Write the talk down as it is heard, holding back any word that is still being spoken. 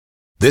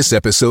This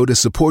episode is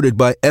supported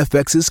by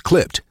FX's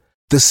Clipped,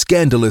 the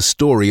scandalous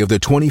story of the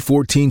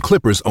 2014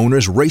 Clippers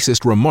owner's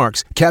racist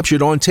remarks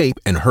captured on tape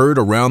and heard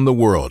around the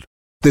world.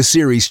 The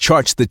series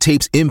charts the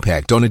tape's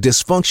impact on a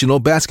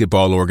dysfunctional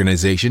basketball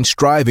organization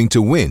striving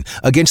to win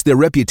against their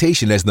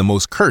reputation as the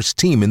most cursed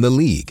team in the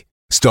league.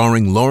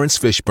 Starring Lawrence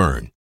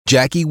Fishburne,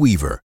 Jackie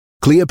Weaver,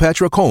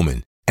 Cleopatra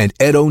Coleman, and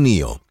Ed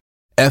O'Neill.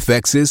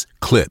 FX's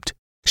Clipped,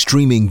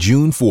 streaming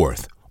June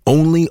 4th,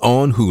 only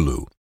on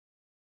Hulu.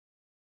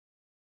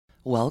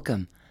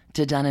 Welcome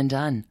to Done &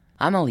 Done.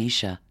 I'm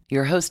Alicia,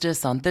 your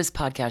hostess on this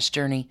podcast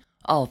journey,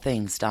 all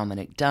things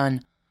Dominic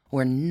Dunn,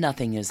 where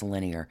nothing is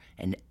linear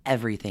and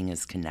everything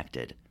is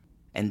connected.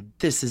 And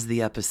this is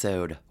the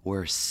episode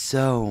where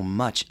so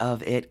much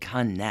of it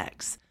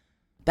connects.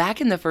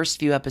 Back in the first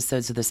few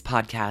episodes of this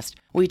podcast,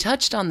 we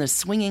touched on the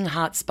swinging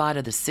hotspot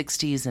of the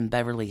 60s in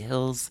Beverly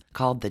Hills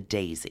called the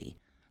Daisy.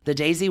 The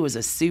Daisy was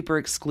a super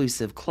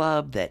exclusive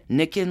club that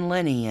Nick and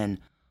Lenny and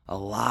a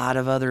lot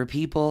of other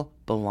people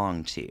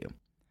belonged to.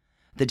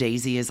 The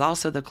Daisy is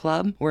also the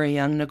club where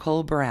young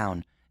Nicole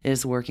Brown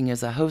is working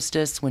as a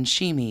hostess when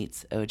she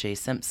meets O.J.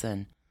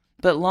 Simpson.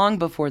 But long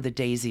before the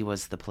Daisy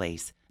was the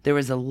place, there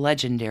was a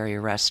legendary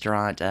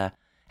restaurant, a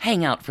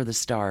hangout for the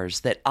stars,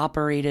 that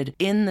operated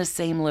in the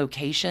same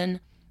location,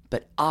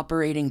 but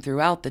operating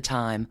throughout the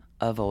time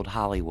of Old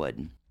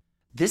Hollywood.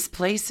 This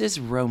place is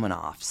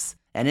Romanoff's,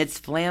 and its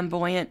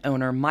flamboyant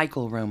owner,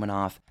 Michael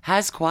Romanoff,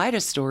 has quite a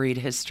storied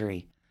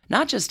history.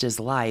 Not just his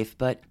life,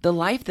 but the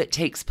life that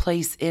takes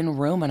place in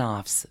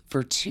Romanoff's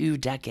for 2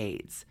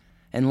 decades.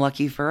 And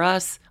lucky for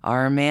us,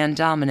 our man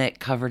Dominic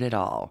covered it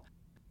all.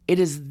 It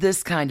is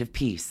this kind of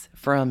piece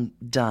from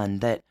Done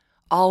that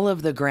all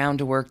of the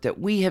groundwork that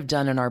we have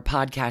done in our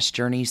podcast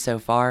journey so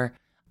far,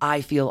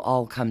 I feel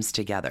all comes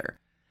together.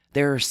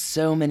 There are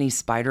so many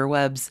spider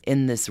webs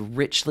in this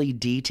richly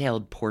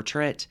detailed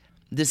portrait.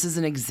 This is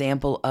an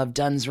example of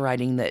Dunne's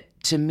writing that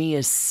to me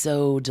is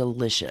so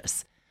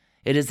delicious.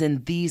 It is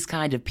in these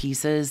kind of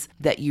pieces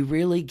that you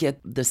really get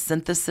the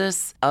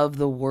synthesis of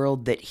the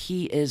world that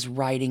he is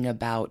writing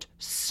about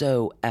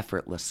so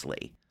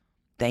effortlessly.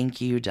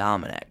 Thank you,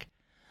 Dominic.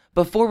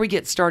 Before we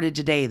get started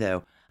today,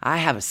 though, I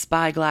have a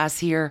spyglass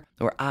here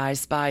where I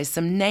spy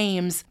some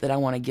names that I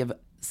want to give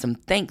some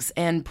thanks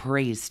and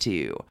praise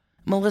to.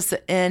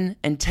 Melissa N.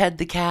 and Ted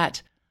the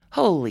Cat.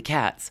 Holy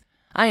cats.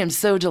 I am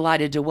so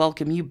delighted to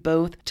welcome you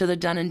both to the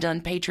Done &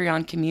 Done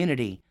Patreon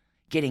community.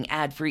 Getting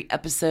ad-free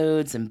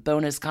episodes and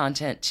bonus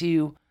content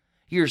too.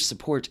 Your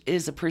support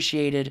is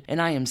appreciated, and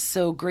I am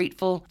so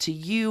grateful to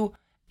you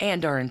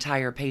and our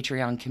entire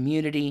Patreon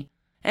community.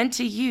 And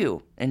to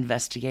you,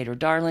 investigator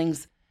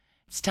darlings.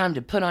 It's time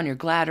to put on your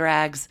glad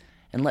rags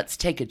and let's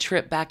take a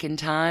trip back in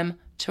time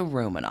to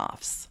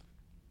Romanoff's.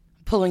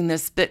 Pulling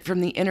this bit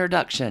from the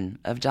introduction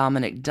of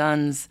Dominic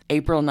Dunne's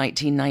April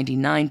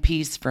 1999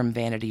 piece from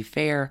Vanity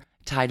Fair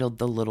titled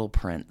The Little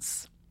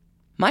Prince.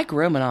 Mike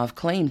Romanoff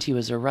claimed he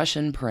was a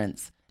Russian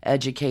prince,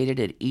 educated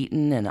at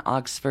Eton and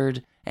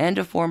Oxford, and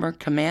a former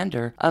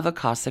commander of a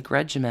Cossack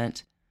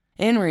regiment.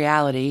 In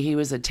reality, he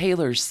was a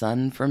tailor's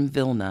son from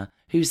Vilna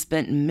who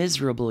spent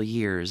miserable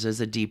years as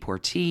a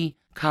deportee,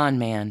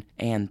 conman,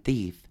 and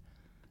thief.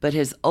 But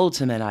his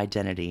ultimate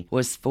identity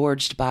was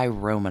forged by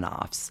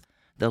Romanoff's,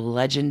 the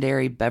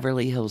legendary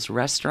Beverly Hills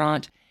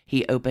restaurant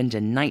he opened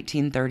in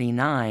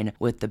 1939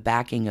 with the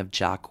backing of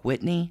Jock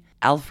Whitney,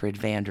 Alfred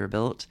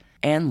Vanderbilt,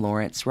 and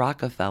Lawrence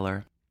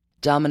Rockefeller.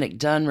 Dominic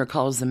Dunne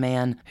recalls a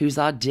man whose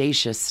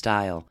audacious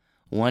style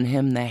won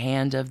him the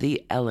hand of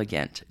the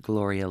elegant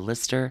Gloria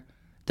Lister,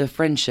 the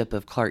friendship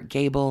of Clark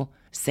Gable,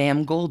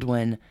 Sam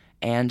Goldwyn,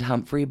 and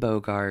Humphrey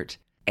Bogart,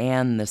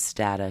 and the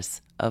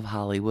status of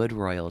Hollywood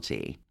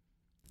royalty.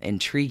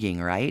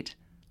 Intriguing, right?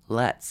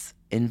 Let's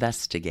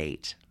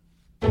investigate.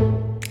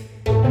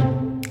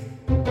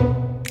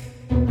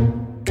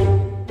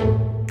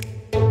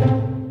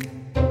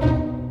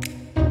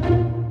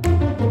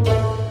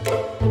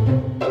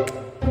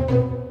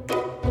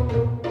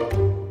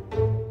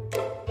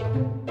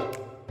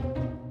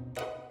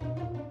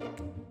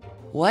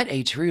 What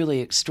a truly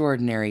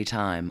extraordinary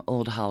time,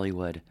 Old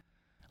Hollywood.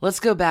 Let's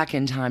go back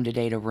in time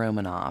today to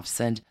Romanoff's,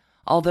 and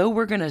although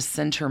we're going to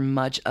center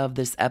much of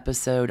this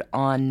episode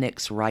on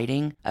Nick's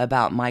writing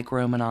about Mike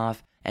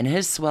Romanoff and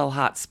his swell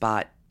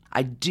hotspot,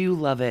 I do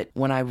love it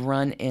when I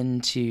run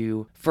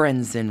into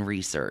friends in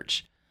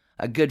research.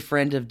 A good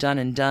friend of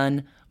Done &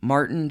 Done,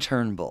 Martin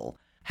Turnbull,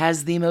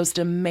 has the most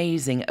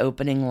amazing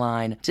opening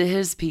line to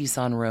his piece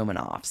on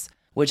Romanoff's,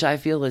 which I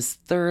feel is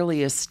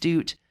thoroughly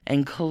astute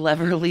and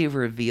cleverly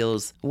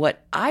reveals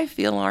what I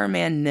feel our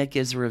man Nick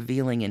is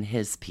revealing in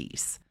his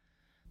piece.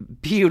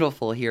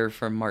 Beautiful here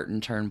from Martin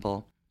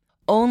Turnbull.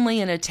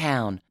 Only in a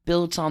town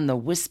built on the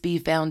wispy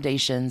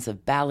foundations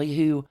of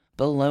ballyhoo,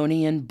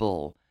 baloney, and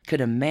bull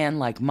could a man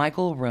like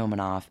Michael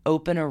Romanoff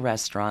open a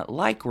restaurant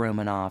like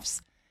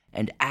Romanoff's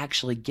and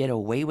actually get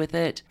away with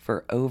it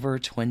for over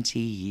 20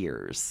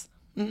 years.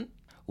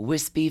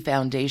 Wispy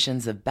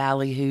foundations of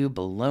ballyhoo,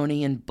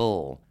 baloney, and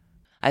bull.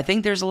 I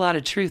think there's a lot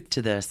of truth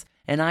to this,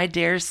 and I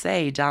dare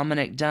say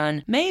Dominic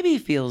Dunne maybe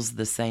feels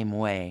the same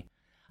way.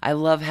 I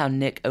love how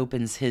Nick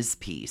opens his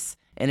piece,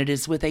 and it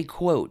is with a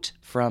quote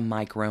from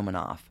Mike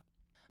Romanoff.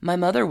 My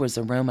mother was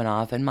a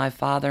Romanoff and my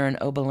father an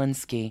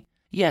Obolensky.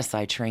 Yes,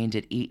 I trained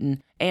at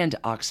Eton and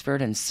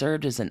Oxford and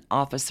served as an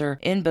officer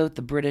in both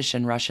the British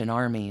and Russian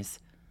armies.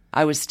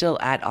 I was still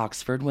at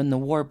Oxford when the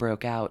war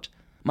broke out.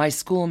 My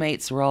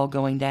schoolmates were all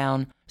going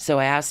down, so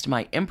I asked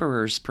my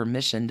emperor's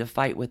permission to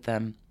fight with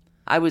them.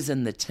 I was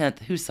in the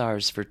 10th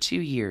Hussars for 2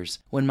 years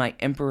when my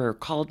emperor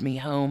called me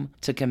home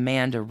to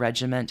command a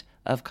regiment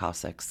of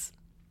Cossacks.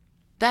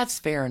 That's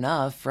fair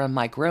enough from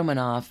Mike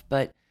Romanoff,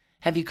 but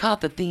have you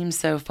caught the theme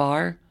so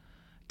far?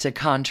 To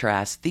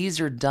contrast, these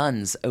are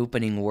Dunn's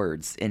opening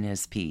words in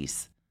his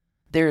piece.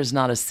 There is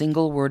not a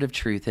single word of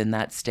truth in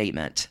that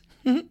statement.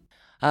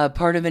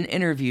 Part of an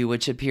interview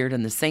which appeared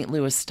in the St.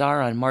 Louis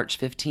Star on March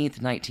 15,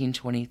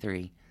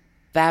 1923.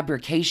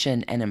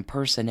 Fabrication and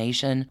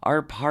impersonation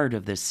are part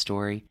of this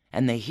story,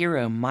 and the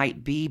hero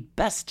might be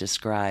best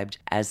described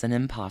as an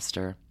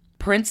imposter.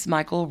 Prince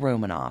Michael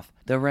Romanoff,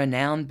 the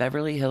renowned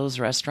Beverly Hills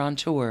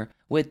restaurateur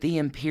with the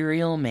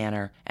imperial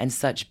manner and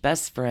such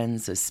best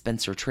friends as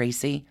Spencer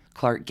Tracy,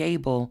 Clark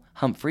Gable,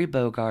 Humphrey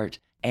Bogart,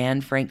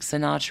 and Frank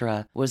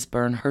Sinatra, was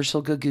born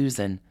Herschel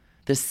Gaguzin,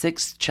 the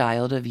 6th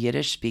child of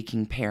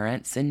Yiddish-speaking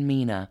parents in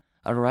Mina,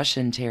 a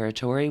Russian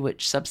territory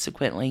which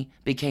subsequently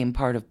became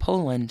part of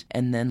Poland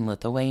and then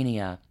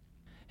Lithuania.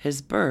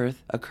 His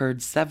birth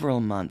occurred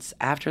several months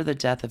after the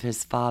death of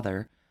his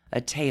father,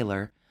 a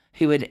tailor,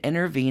 who had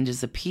intervened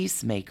as a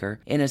peacemaker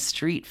in a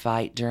street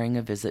fight during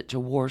a visit to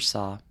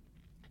Warsaw.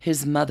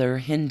 His mother,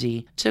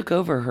 Hindi, took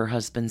over her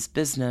husband's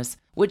business,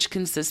 which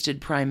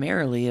consisted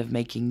primarily of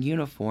making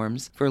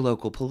uniforms for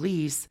local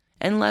police,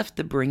 and left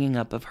the bringing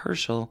up of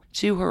Herschel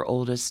to her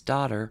oldest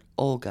daughter,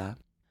 Olga.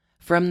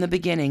 From the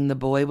beginning, the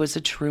boy was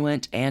a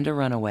truant and a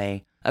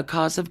runaway, a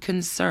cause of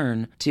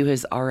concern to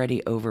his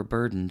already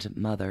overburdened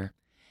mother.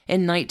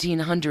 In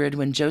 1900,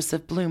 when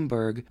Joseph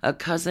Bloomberg, a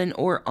cousin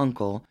or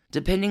uncle,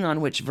 depending on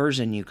which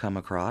version you come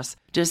across,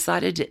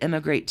 decided to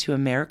immigrate to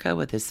America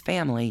with his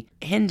family,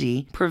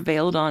 Hindi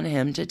prevailed on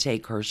him to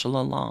take Herschel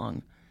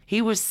along.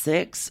 He was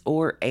 6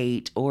 or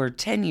 8 or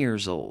 10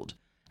 years old.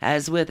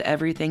 As with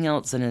everything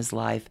else in his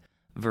life,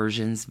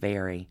 versions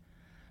vary.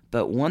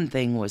 But one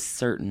thing was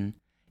certain,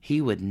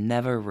 he would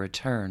never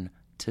return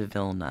to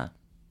Vilna.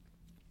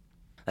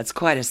 That's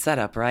quite a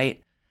setup,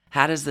 right?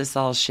 How does this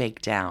all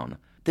shake down?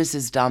 This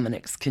is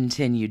Dominic's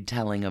continued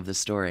telling of the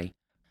story.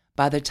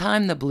 By the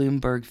time the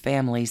Bloomberg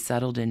family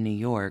settled in New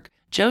York,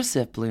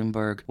 Joseph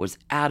Bloomberg was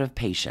out of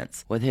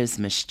patience with his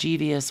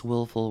mischievous,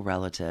 willful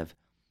relative.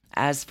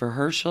 As for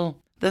Herschel,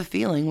 the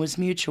feeling was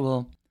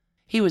mutual.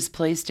 He was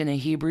placed in a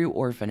Hebrew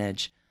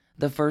orphanage,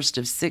 the first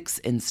of 6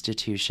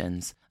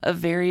 institutions, of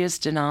various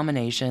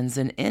denominations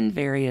and in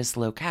various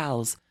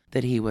locales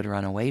that he would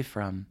run away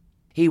from.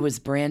 He was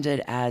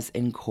branded as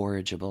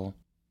incorrigible.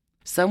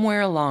 Somewhere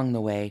along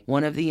the way,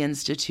 one of the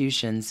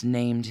institutions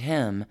named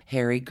him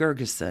Harry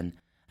Gergeson,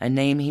 a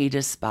name he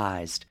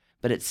despised,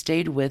 but it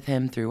stayed with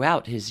him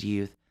throughout his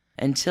youth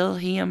until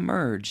he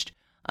emerged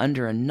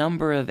under a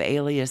number of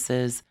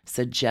aliases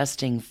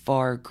suggesting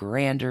far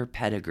grander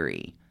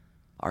pedigree.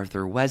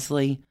 Arthur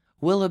Wesley,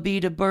 Willoughby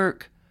de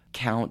Burke,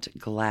 Count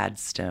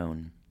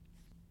Gladstone.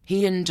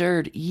 He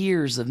endured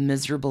years of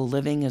miserable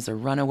living as a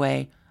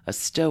runaway, a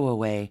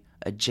stowaway,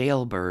 a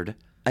jailbird,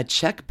 a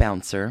check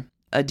bouncer,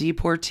 a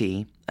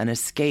deportee, an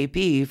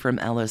escapee from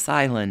Ellis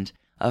Island,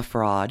 a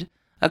fraud,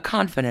 a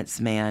confidence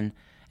man,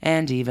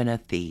 and even a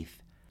thief.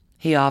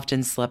 He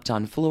often slept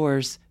on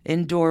floors,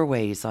 in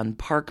doorways, on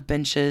park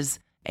benches,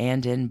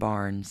 and in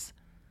barns.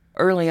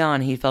 Early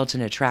on, he felt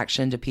an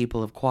attraction to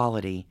people of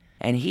quality,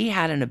 and he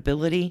had an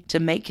ability to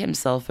make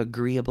himself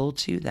agreeable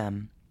to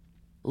them.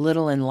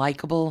 Little and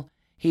likable,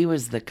 he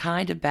was the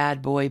kind of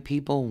bad boy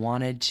people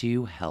wanted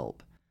to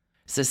help.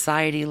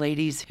 Society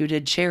ladies who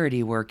did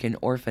charity work in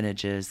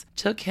orphanages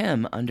took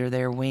him under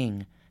their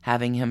wing,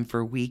 having him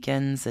for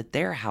weekends at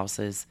their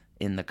houses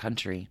in the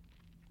country.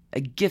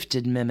 A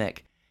gifted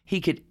mimic, he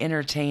could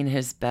entertain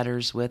his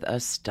betters with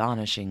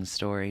astonishing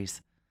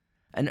stories.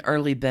 An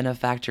early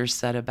benefactor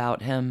said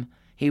about him,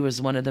 he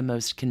was one of the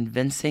most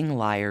convincing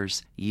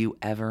liars you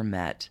ever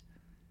met.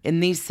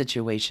 In these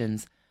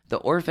situations, the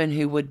orphan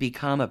who would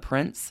become a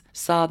prince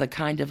saw the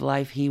kind of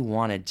life he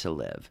wanted to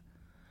live.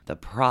 The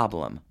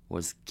problem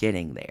was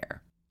getting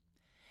there.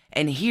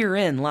 And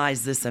herein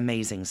lies this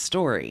amazing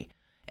story,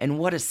 and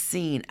what a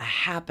scene, a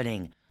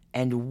happening,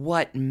 and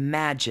what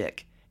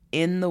magic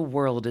in the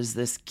world is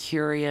this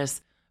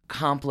curious,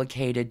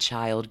 complicated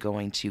child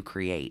going to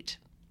create.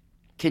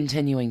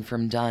 Continuing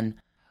from Dunn,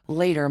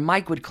 later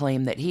Mike would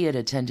claim that he had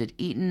attended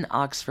Eton,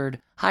 Oxford,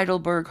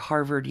 Heidelberg,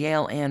 Harvard,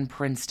 Yale, and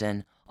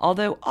Princeton,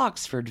 although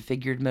Oxford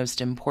figured most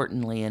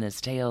importantly in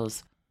his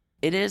tales.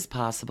 It is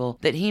possible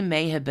that he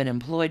may have been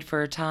employed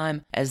for a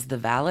time as the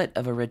valet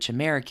of a rich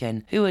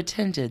American who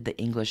attended the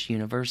English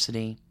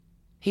university.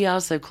 He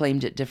also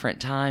claimed at different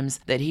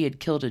times that he had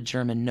killed a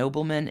German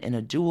nobleman in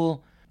a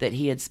duel, that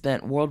he had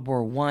spent World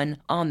War I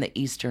on the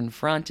Eastern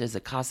Front as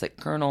a Cossack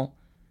colonel,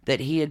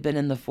 that he had been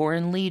in the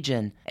Foreign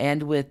Legion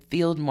and with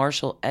Field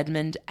Marshal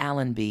Edmund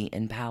Allenby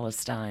in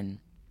Palestine.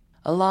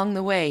 Along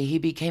the way, he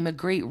became a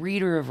great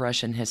reader of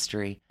Russian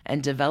history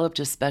and developed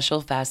a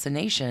special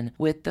fascination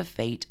with the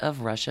fate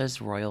of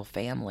Russia's royal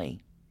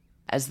family.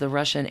 As the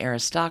Russian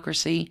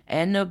aristocracy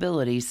and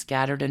nobility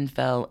scattered and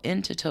fell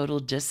into total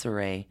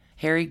disarray,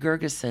 Harry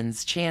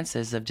Gergeson's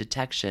chances of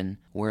detection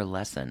were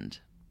lessened.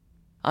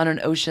 On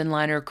an ocean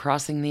liner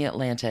crossing the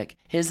Atlantic,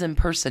 his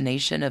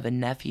impersonation of a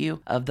nephew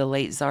of the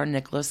late Tsar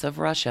Nicholas of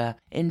Russia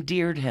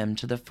endeared him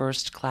to the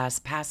first-class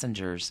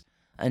passengers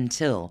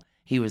until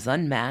he was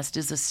unmasked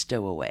as a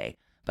stowaway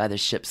by the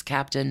ship's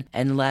captain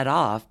and let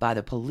off by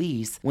the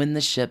police when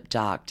the ship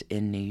docked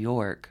in New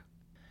York.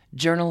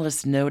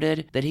 Journalists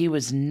noted that he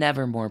was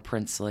never more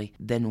princely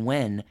than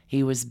when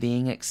he was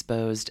being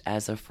exposed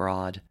as a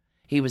fraud.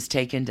 He was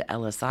taken to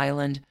Ellis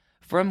Island,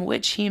 from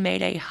which he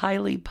made a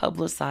highly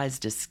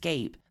publicized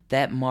escape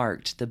that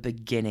marked the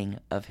beginning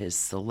of his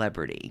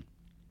celebrity.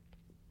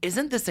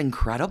 Isn't this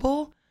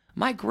incredible?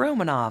 Mike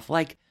Romanoff,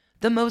 like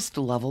the most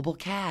lovable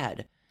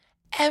cad.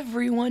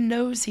 Everyone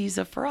knows he's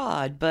a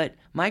fraud, but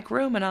Mike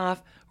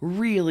Romanoff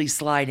really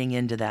sliding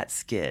into that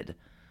skid.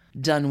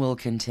 Dunn will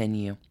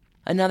continue.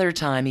 Another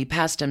time he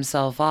passed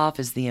himself off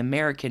as the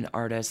American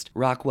artist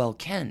Rockwell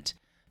Kent,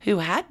 who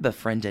had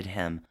befriended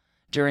him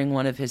during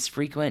one of his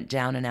frequent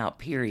down-and-out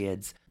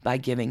periods by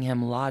giving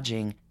him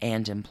lodging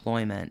and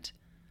employment.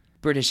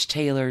 British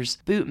tailors,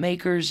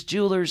 bootmakers,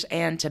 jewelers,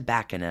 and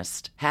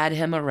tobacconists had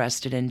him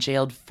arrested and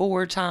jailed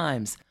 4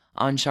 times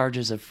on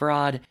charges of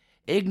fraud,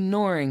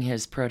 ignoring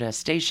his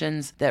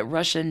protestations that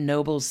Russian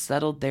nobles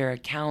settled their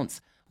accounts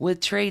with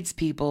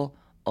tradespeople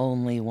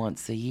only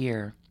once a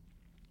year.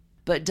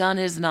 But Dunn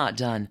is not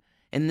done,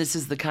 and this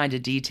is the kind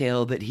of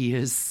detail that he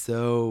is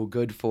so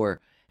good for,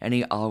 and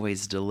he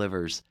always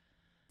delivers.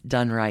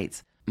 Dunn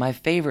writes, "My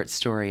favorite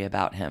story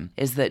about him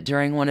is that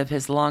during one of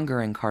his longer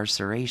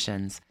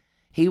incarcerations,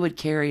 he would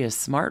carry a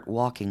smart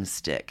walking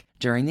stick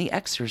during the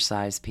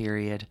exercise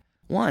period.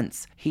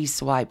 Once, he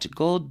swiped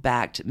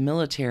gold-backed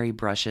military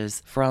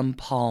brushes from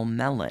Paul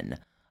Mellon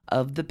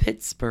of the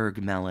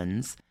Pittsburgh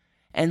Melons,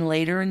 and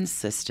later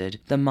insisted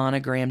the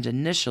monogrammed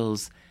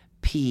initials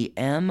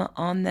PM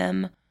on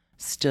them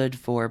stood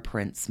for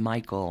Prince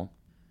Michael."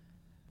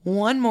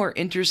 One more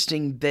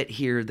interesting bit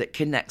here that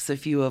connects a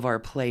few of our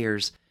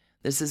players.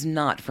 This is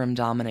not from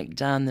Dominic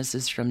Dunn. This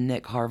is from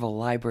Nick Harville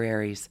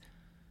Libraries.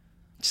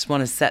 Just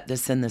want to set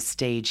this in the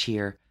stage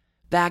here.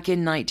 Back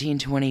in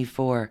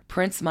 1924,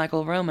 Prince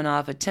Michael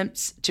Romanoff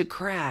attempts to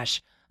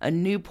crash a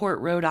Newport,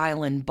 Rhode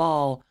Island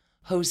ball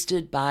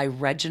hosted by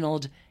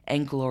Reginald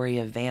and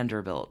Gloria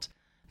Vanderbilt.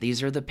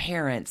 These are the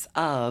parents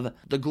of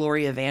the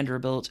Gloria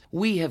Vanderbilt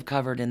we have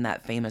covered in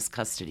that famous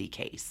custody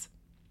case.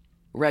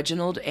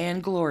 Reginald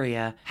and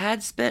Gloria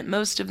had spent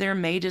most of their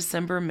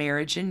May-December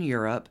marriage in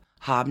Europe,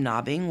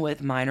 hobnobbing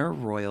with minor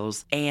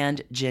royals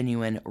and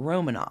genuine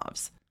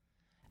Romanovs.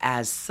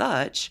 As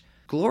such,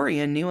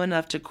 Gloria knew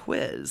enough to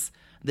quiz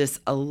this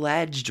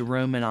alleged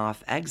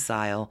Romanoff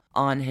exile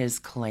on his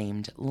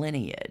claimed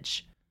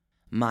lineage.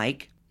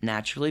 Mike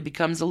naturally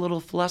becomes a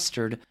little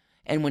flustered,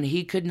 and when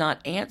he could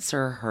not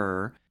answer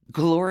her,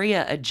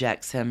 Gloria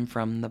ejects him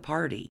from the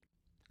party.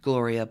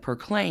 Gloria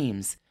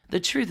proclaims, "The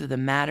truth of the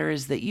matter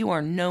is that you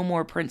are no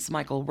more Prince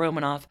Michael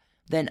Romanoff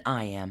than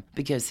I am,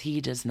 because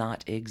he does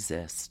not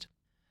exist."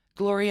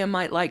 Gloria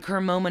might like her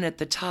moment at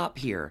the top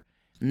here,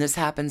 and this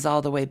happens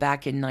all the way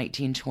back in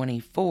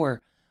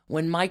 1924,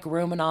 when Mike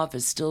Romanoff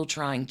is still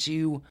trying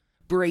to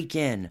break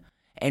in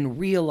and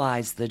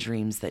realize the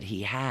dreams that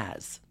he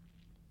has.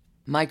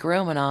 Mike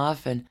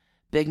Romanoff and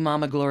Big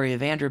Mama Gloria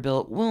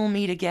Vanderbilt will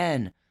meet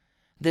again,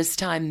 this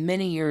time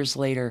many years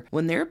later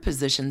when their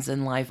positions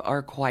in life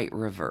are quite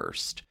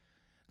reversed.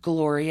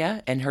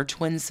 Gloria and her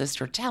twin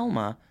sister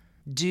Thelma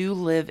do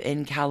live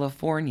in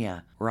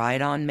California,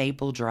 right on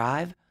Maple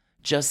Drive,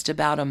 just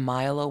about a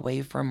mile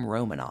away from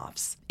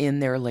Romanoff's in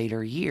their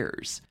later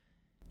years.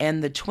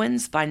 And the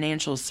twins'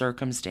 financial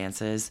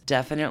circumstances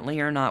definitely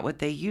are not what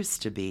they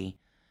used to be,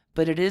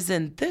 but it is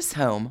in this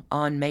home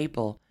on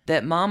Maple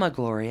that Mama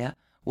Gloria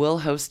will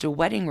host a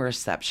wedding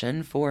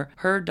reception for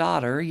her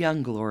daughter,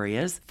 young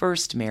Gloria's,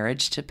 first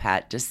marriage to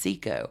Pat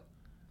DeSico.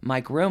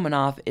 Mike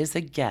Romanoff is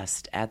a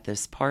guest at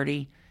this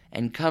party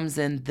and comes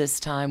in this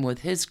time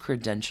with his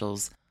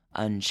credentials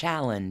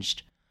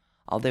unchallenged,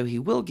 although he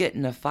will get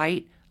in a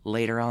fight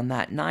later on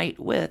that night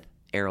with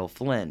Errol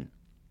Flynn.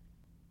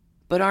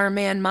 But our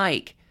man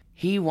Mike,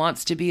 he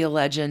wants to be a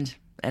legend,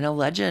 and a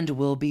legend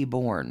will be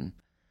born.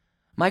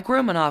 Mike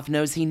Romanoff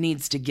knows he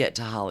needs to get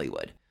to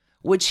Hollywood,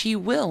 which he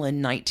will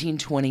in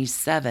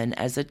 1927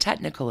 as a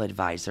technical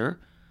advisor,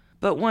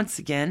 but once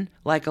again,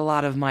 like a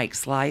lot of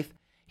Mike's life,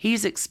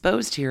 he's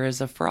exposed here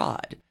as a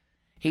fraud.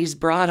 He's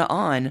brought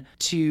on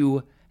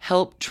to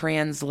help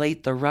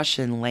translate the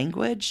Russian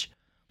language.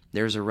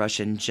 There's a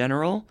Russian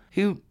general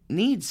who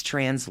needs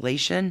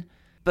translation,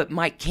 but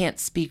Mike can't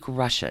speak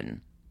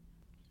Russian.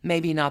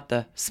 Maybe not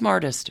the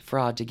smartest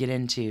fraud to get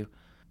into,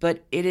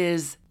 But it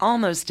is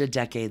almost a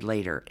decade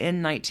later,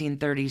 in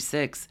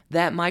 1936,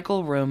 that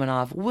Michael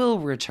Romanoff will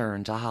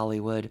return to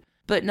Hollywood,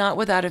 but not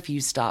without a few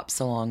stops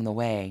along the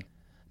way.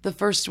 The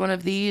first one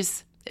of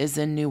these is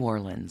in New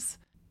Orleans.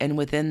 And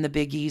within the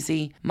Big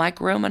Easy, Mike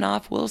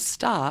Romanoff will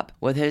stop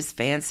with his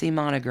fancy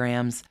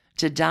monograms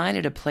to dine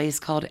at a place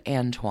called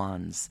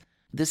Antoine's.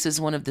 This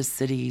is one of the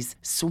city's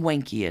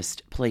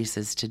swankiest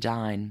places to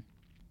dine.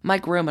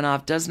 Mike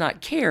Romanoff does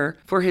not care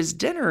for his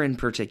dinner in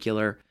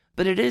particular,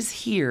 but it is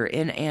here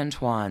in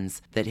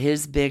Antoine's that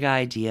his big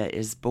idea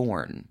is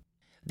born.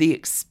 The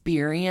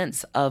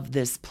experience of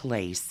this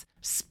place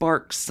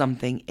sparks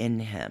something in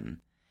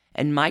him,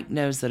 and Mike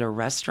knows that a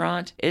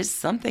restaurant is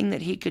something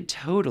that he could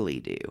totally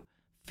do.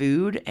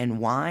 Food and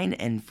wine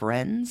and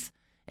friends,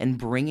 and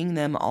bringing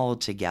them all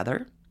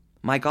together.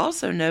 Mike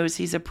also knows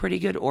he's a pretty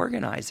good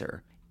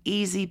organizer.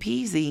 Easy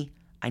peasy,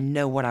 I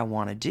know what I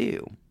want to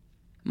do.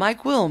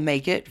 Mike will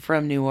make it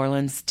from New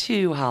Orleans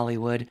to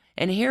Hollywood,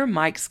 and here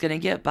Mike's going to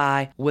get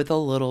by with a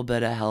little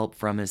bit of help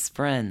from his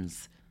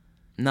friends.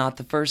 Not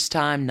the first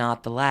time,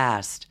 not the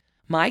last.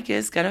 Mike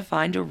is going to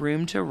find a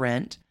room to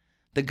rent.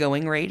 The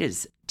going rate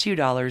is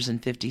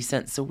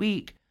 $2.50 a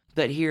week,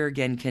 but here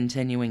again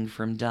continuing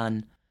from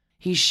Dunn.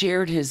 He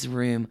shared his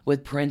room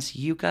with Prince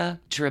Yuka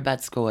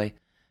Trubetskoy,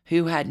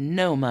 who had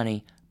no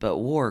money but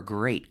wore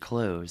great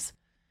clothes.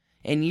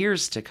 In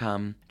years to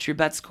come,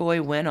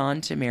 Trubetskoy went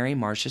on to marry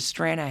Marcia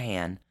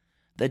Stranahan,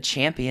 the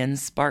champion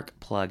spark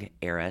plug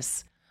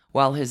heiress,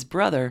 while his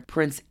brother,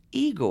 Prince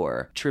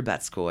Igor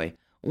Trubetskoy,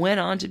 went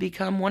on to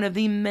become one of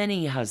the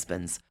many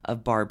husbands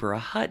of Barbara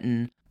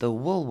Hutton, the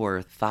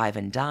Woolworth five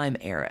and dime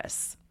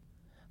heiress.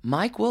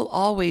 Mike will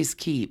always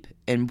keep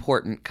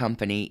important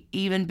company,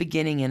 even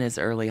beginning in his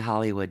early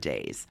Hollywood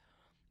days.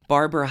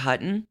 Barbara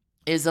Hutton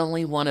is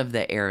only one of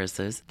the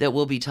heiresses that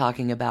we'll be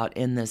talking about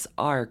in this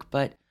arc,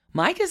 but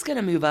Mike is going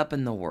to move up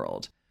in the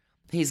world.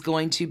 He's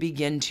going to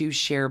begin to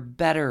share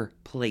better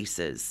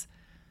places.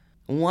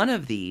 One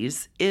of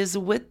these is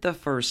with the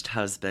first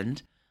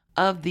husband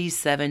of the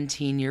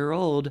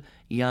 17-year-old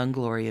young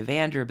Gloria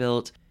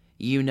Vanderbilt.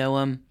 You know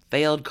him,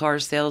 failed car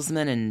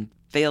salesman and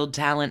failed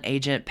talent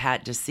agent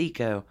Pat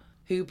DeSico,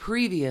 who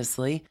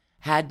previously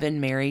had been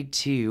married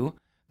to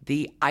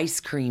the ice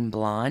cream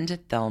blonde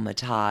Thelma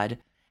Todd,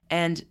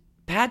 and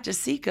Pat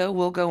DeSico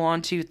will go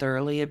on to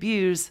thoroughly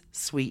abuse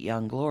sweet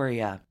young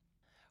Gloria.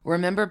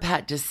 Remember,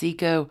 Pat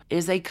DeSico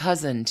is a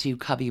cousin to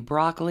Cubby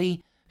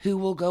Broccoli, who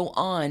will go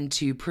on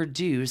to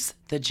produce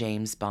the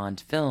James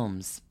Bond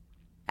films.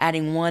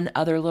 Adding one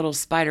other little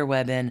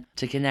spiderweb in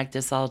to connect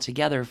this all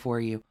together for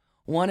you,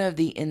 one of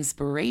the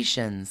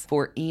inspirations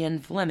for Ian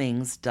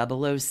Fleming's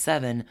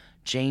 007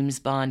 James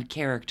Bond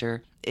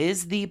character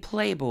is the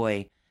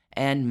playboy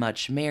and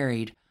much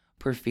married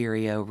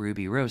Porfirio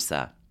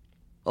Rubirosa.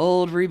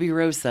 Old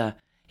Rubirosa,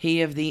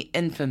 he of the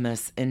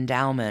infamous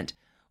endowment,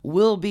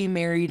 will be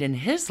married in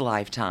his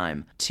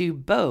lifetime to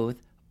both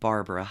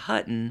Barbara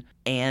Hutton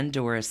and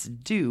Doris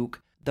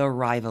Duke, the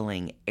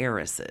rivaling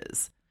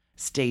heiresses.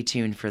 Stay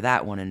tuned for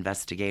that one,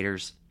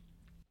 investigators.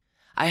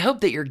 I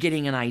hope that you're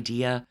getting an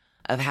idea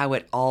of how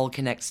it all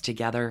connects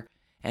together,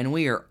 and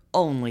we are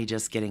only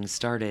just getting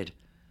started.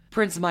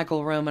 Prince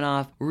Michael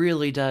Romanoff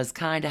really does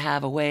kind of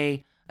have a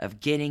way of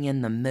getting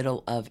in the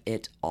middle of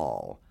it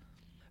all.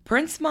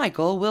 Prince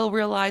Michael will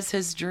realize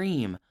his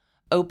dream,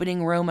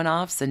 opening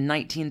Romanoff's in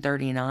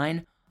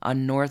 1939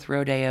 on North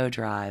Rodeo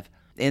Drive,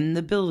 in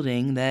the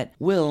building that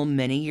will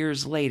many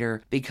years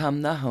later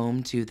become the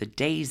home to the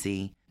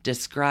Daisy,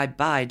 described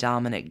by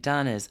Dominic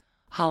Dunn as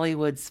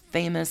Hollywood's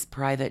famous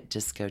private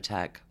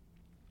discotheque.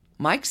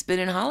 Mike's been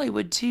in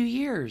Hollywood 2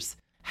 years.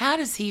 How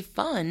does he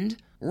fund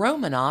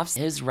Romanoff's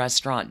his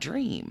restaurant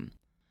dream?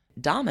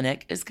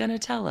 Dominic is going to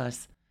tell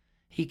us.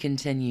 He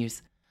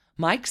continues,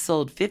 Mike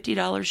sold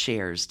 $50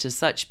 shares to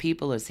such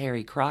people as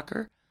Harry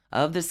Crocker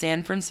of the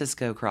San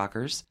Francisco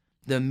Crockers,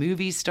 the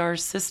movie star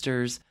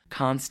sisters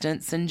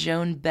Constance and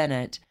Joan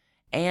Bennett,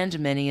 and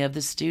many of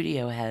the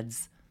studio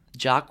heads.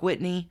 Jock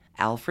Whitney,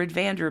 Alfred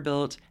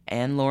Vanderbilt,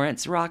 and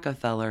Lawrence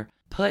Rockefeller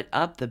put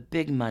up the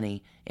big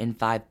money in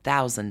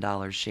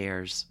 $5,000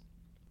 shares.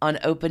 On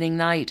opening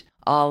night,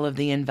 all of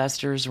the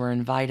investors were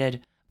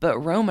invited, but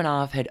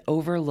Romanoff had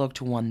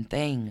overlooked one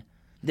thing.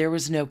 There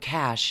was no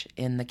cash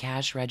in the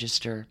cash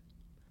register.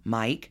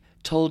 Mike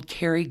told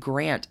Cary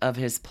Grant of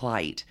his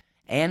plight,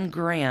 and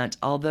Grant,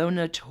 although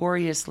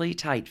notoriously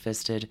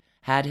tight-fisted,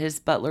 had his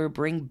butler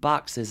bring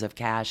boxes of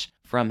cash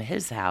from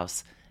his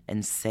house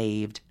and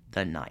saved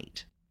the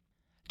night.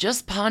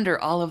 Just ponder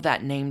all of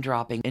that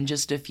name-dropping in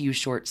just a few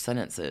short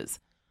sentences.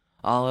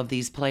 All of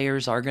these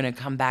players are going to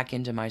come back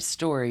into my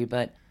story,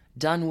 but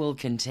Dunn will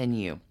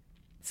continue.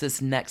 It's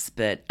this next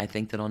bit, I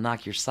think, that'll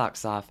knock your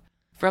socks off.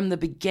 From the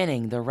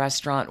beginning, the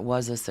restaurant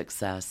was a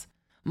success.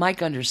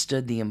 Mike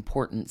understood the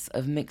importance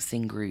of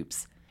mixing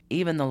groups.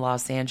 Even the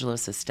Los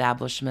Angeles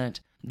establishment,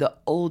 the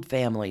old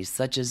families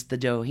such as the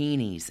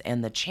Doheny's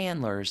and the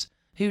Chandlers,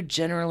 who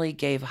generally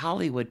gave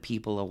Hollywood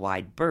people a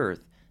wide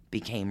berth,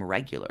 became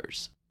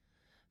regulars.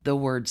 The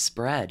word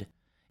spread.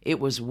 It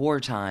was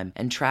wartime,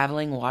 and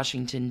traveling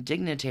Washington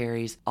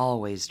dignitaries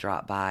always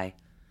dropped by.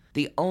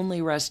 The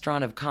only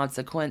restaurant of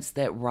consequence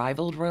that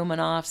rivaled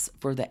Romanoff's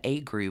for the A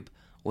group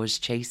was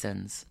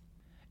Chasen's.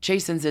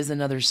 Chasen's is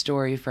another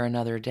story for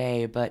another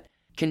day, but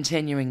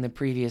continuing the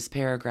previous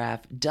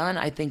paragraph, Dunn,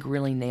 I think,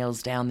 really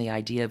nails down the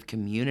idea of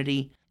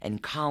community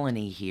and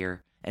colony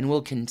here, and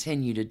will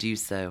continue to do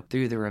so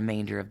through the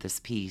remainder of this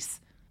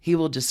piece. He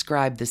will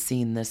describe the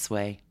scene this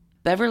way.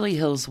 Beverly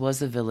Hills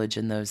was a village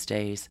in those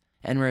days,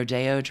 and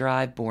Rodeo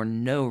Drive bore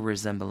no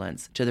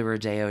resemblance to the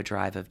Rodeo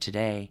Drive of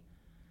today.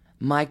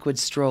 Mike would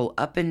stroll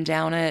up and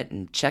down it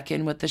and check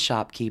in with the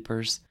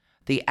shopkeepers.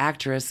 The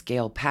actress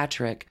Gail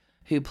Patrick,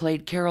 who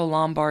played Carol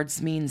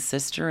Lombard's mean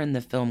sister in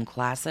the film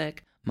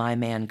classic My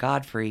Man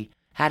Godfrey,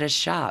 had a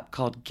shop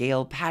called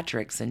Gail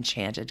Patrick's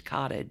Enchanted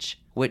Cottage,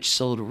 which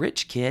sold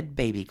rich kid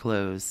baby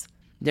clothes.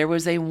 There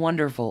was a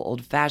wonderful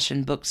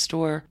old-fashioned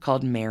bookstore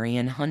called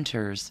Marion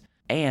Hunter's,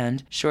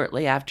 and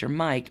shortly after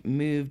Mike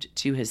moved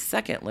to his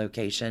second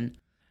location,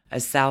 a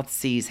South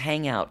Seas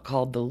hangout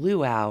called the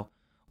Luau,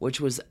 which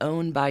was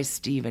owned by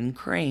Stephen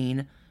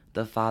Crane,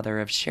 the father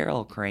of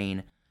Cheryl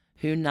Crane,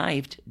 who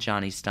knifed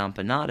Johnny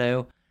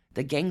Stompanato,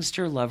 the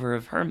gangster lover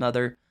of her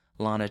mother,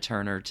 Lana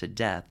Turner, to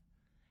death.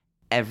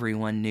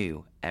 Everyone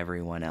knew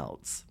everyone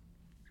else.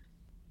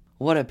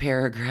 What a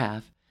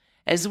paragraph.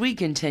 As we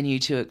continue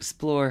to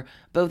explore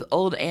both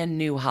old and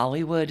new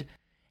Hollywood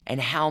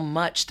and how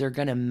much they're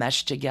going to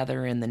mesh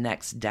together in the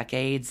next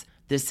decades,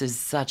 this is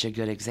such a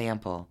good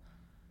example.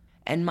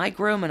 And Mike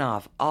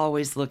Romanoff,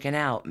 always looking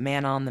out,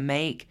 man on the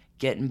make,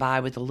 getting by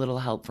with a little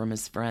help from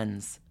his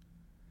friends.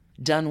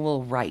 Dunn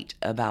will write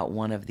about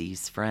one of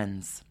these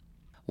friends.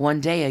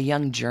 One day, a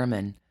young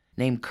German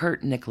named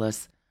Kurt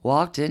Nicholas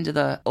walked into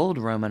the old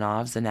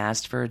Romanoffs and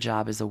asked for a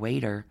job as a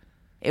waiter.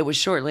 It was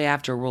shortly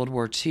after World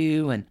War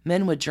II, and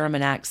men with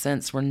German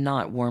accents were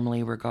not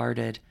warmly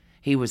regarded.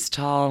 He was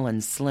tall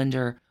and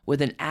slender,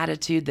 with an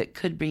attitude that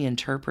could be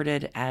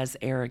interpreted as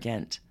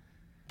arrogant.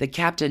 The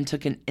captain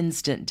took an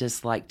instant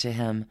dislike to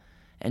him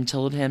and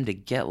told him to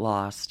get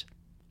lost.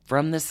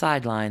 From the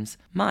sidelines,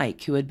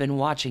 Mike, who had been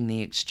watching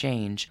the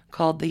exchange,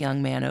 called the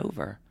young man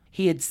over.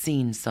 He had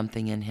seen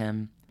something in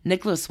him.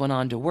 Nicholas went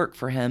on to work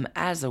for him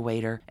as a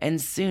waiter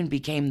and soon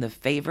became the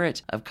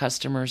favorite of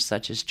customers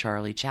such as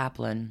Charlie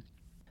Chaplin.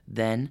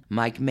 Then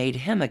Mike made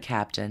him a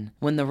captain.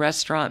 When the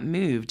restaurant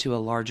moved to a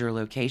larger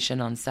location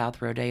on South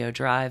Rodeo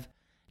Drive,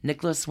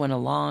 Nicholas went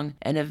along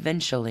and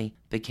eventually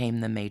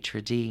became the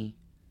maitre d'.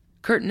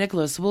 Kurt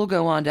Nicholas will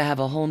go on to have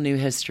a whole new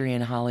history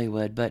in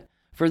Hollywood, but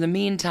for the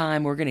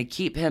meantime, we're going to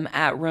keep him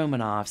at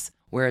Romanoff's,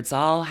 where it's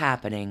all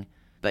happening,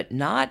 but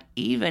not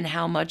even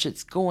how much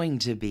it's going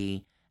to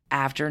be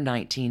after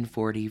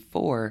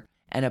 1944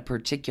 and a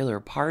particular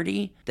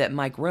party that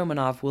Mike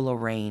Romanoff will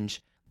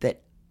arrange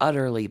that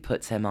utterly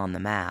puts him on the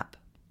map.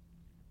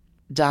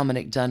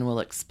 Dominic Dunn will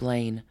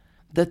explain,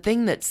 the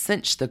thing that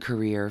cinched the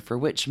career for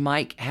which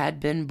Mike had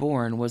been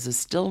born was a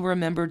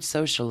still-remembered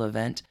social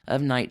event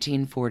of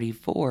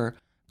 1944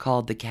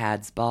 called the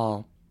Cad's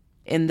Ball.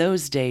 In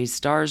those days,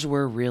 stars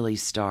were really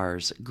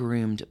stars,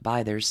 groomed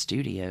by their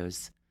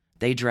studios.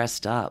 They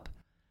dressed up.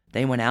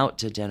 They went out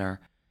to dinner.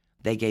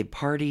 They gave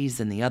parties,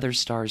 and the other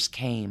stars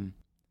came.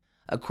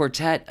 A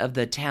quartet of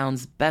the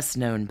town's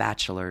best-known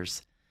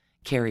bachelors,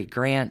 Cary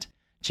Grant,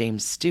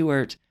 James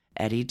Stewart,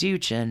 Eddie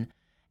Duchin,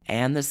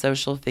 and the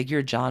social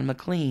figure John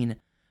McLean,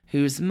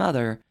 whose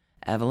mother,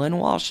 Evelyn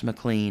Walsh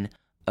McLean,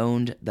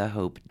 owned the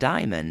Hope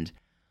Diamond,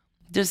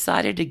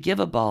 decided to give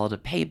a ball to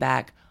pay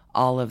back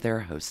all of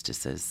their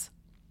hostesses.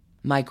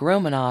 Mike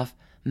Romanoff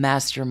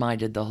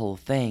masterminded the whole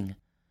thing.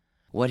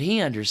 What he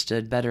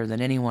understood better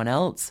than anyone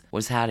else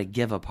was how to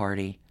give a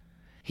party.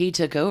 He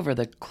took over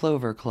the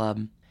Clover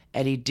Club.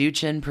 Eddie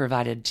Duchin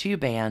provided 2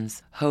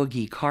 bands.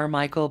 Hoagie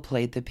Carmichael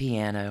played the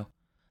piano.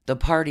 The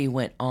party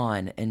went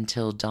on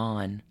until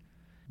dawn.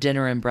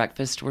 Dinner and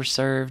breakfast were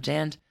served,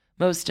 and,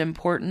 most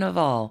important of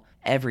all,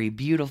 every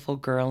beautiful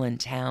girl in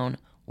town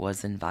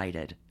was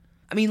invited.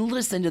 I mean,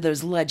 listen to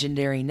those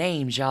legendary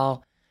names,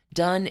 y'all.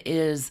 Dunn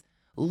is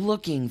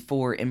looking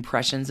for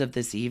impressions of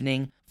this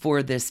evening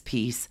for this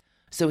piece,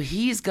 so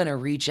he's going to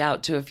reach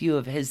out to a few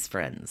of his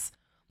friends,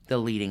 the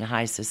leading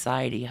high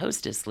society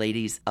hostess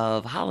ladies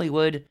of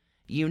Hollywood.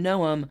 You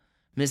know them,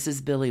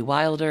 Mrs. Billy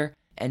Wilder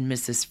and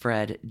Mrs.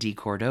 Fred de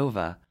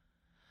Cordova.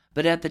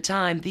 But at the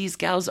time, these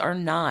gals are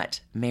not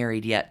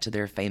married yet to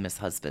their famous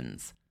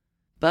husbands.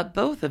 But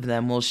both of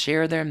them will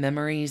share their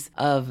memories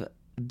of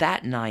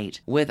that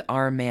night with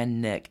our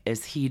man Nick,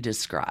 as he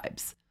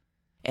describes.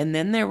 And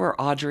then there were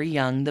Audrey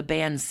Young, the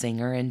band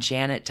singer, and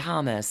Janet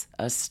Thomas,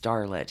 a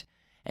starlet.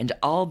 And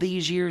all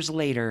these years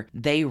later,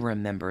 they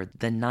remembered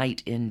the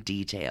night in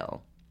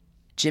detail.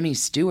 Jimmy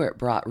Stewart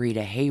brought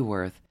Rita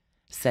Hayworth,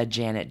 said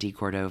Janet de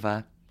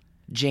Cordova.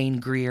 Jane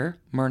Greer,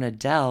 Myrna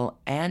Dell,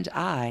 and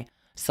I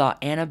saw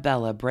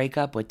Annabella break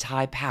up with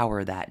Ty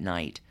Power that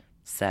night,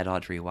 said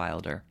Audrey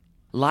Wilder.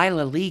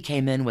 Lila Lee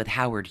came in with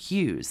Howard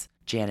Hughes,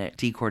 Janet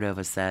de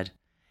Cordova said,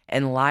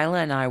 and Lila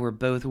and I were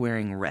both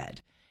wearing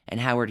red. And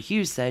Howard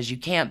Hughes says you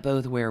can't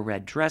both wear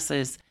red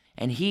dresses.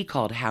 and he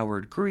called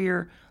Howard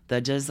Greer,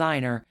 the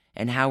designer,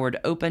 and Howard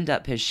opened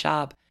up his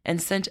shop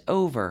and sent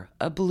over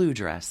a blue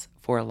dress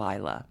for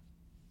Lila.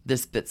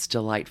 This bit's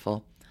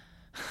delightful.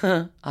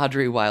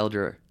 Audrey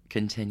Wilder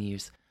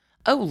continues.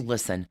 Oh,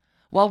 listen,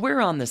 while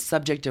we're on the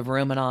subject of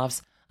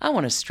Romanoffs, I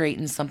want to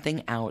straighten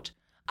something out.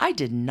 I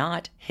did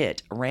not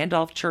hit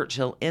Randolph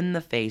Churchill in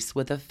the face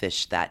with a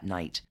fish that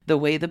night, the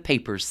way the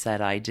papers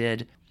said I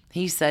did.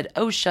 He said,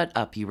 "Oh, shut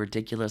up, you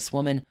ridiculous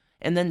woman,"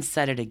 and then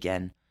said it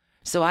again.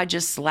 So I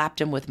just slapped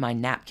him with my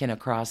napkin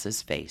across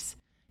his face.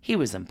 He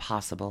was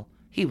impossible.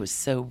 He was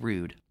so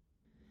rude.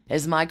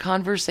 As my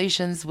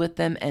conversations with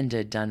them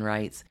ended, Dunn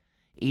writes,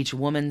 each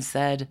woman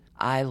said,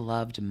 I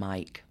loved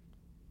Mike.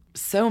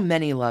 So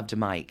many loved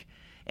Mike,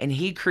 and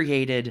he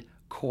created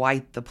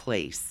quite the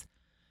place.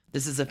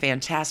 This is a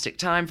fantastic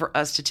time for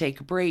us to take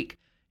a break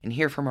and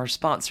hear from our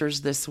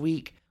sponsors this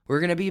week. We're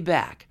going to be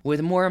back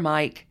with more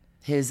Mike,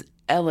 his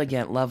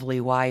elegant, lovely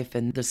wife,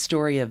 and the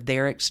story of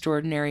their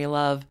extraordinary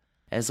love,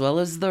 as well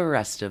as the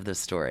rest of the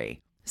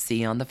story.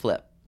 See you on the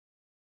flip.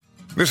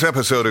 This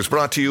episode is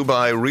brought to you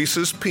by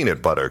Reese's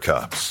Peanut Butter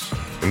Cups.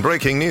 In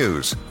breaking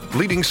news,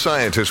 leading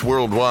scientists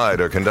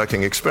worldwide are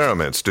conducting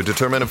experiments to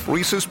determine if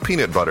Reese's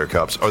Peanut Butter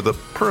Cups are the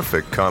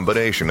perfect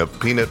combination of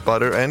peanut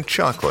butter and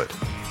chocolate.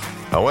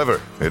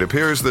 However, it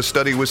appears the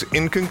study was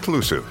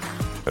inconclusive,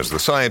 as the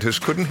scientists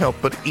couldn't help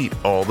but eat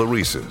all the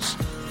Reese's.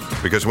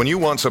 Because when you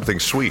want something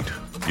sweet,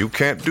 you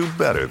can't do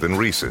better than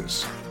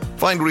Reese's.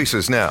 Find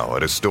Reese's now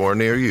at a store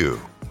near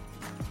you.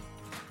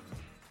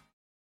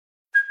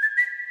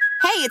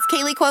 Hey, it's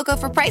Kaylee Cuoco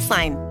for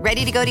Priceline.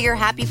 Ready to go to your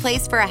happy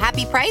place for a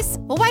happy price?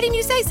 Well, why didn't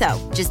you say so?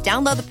 Just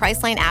download the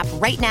Priceline app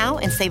right now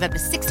and save up to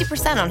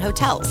 60% on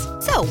hotels.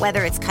 So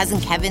whether it's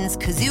Cousin Kevin's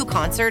Kazoo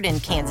Concert in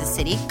Kansas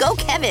City, go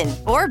Kevin,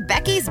 or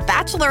Becky's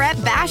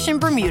Bachelorette Bash in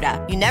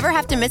Bermuda, you never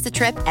have to miss a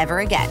trip ever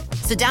again.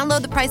 So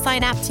download the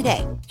Priceline app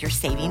today. Your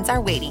savings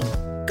are waiting.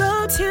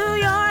 Go to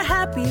your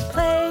happy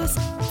place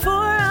for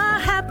a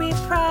happy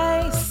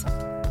price.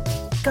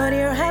 Go to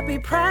your happy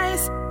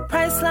price,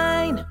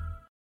 Priceline.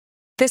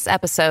 This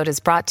episode is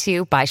brought to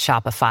you by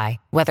Shopify.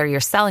 Whether you're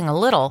selling a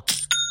little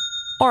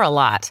or a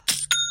lot,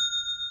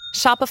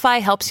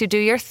 Shopify helps you do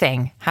your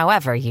thing,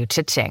 however you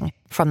cha-ching.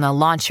 From the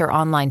launch your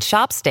online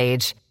shop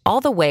stage,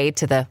 all the way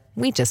to the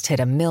we just hit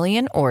 1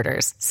 million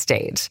orders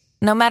stage.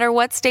 No matter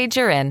what stage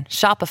you're in,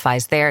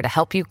 Shopify's there to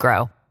help you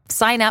grow.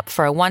 Sign up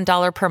for a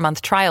 $1 per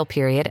month trial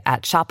period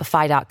at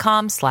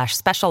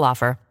shopify.com/special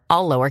offer,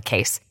 all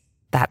lowercase.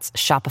 That's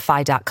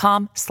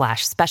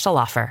shopify.com/special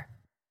offer.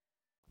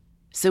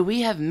 So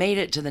we have made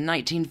it to the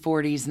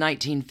 1940s,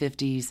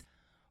 1950s.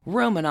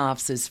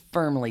 Romanoff's is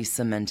firmly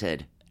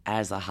cemented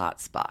as a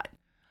hotspot.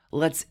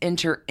 Let's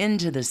enter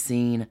into the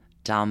scene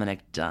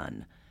Dominic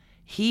Dunn.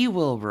 He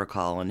will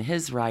recall in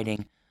his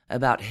writing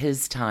about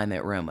his time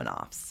at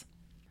Romanoff's.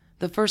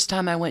 The first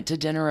time I went to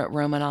dinner at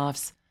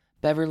Romanoff's,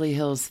 Beverly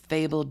Hills'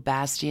 fabled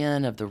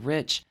bastion of the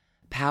rich,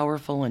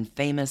 powerful, and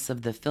famous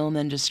of the film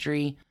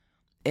industry,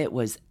 it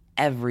was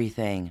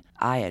everything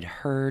I had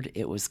heard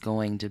it was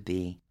going to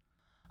be.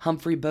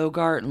 Humphrey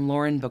Bogart and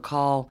Lauren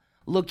Bacall,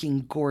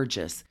 looking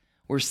gorgeous,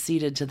 were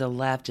seated to the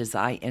left as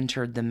I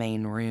entered the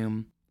main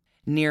room.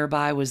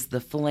 Nearby was the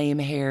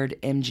flame-haired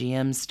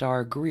MGM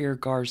star Greer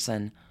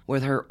Garson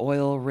with her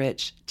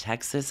oil-rich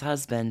Texas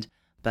husband,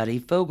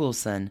 Buddy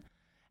Fogelson,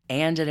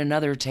 and at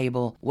another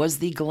table was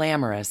the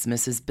glamorous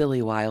Mrs.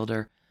 Billy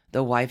Wilder,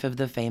 the wife of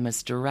the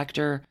famous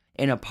director,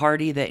 in a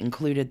party that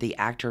included the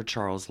actor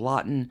Charles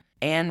Laughton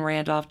and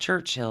Randolph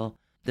Churchill,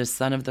 the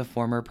son of the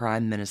former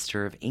Prime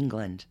Minister of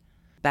England.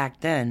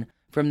 Back then,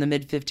 from the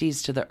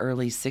mid-50s to the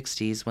early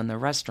 60s when the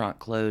restaurant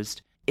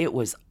closed, it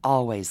was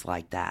always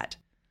like that.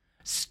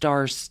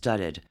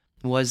 Star-studded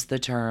was the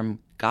term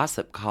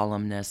gossip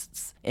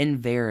columnists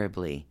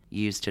invariably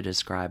used to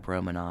describe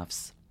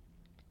Romanoff's.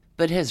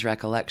 But his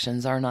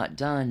recollections are not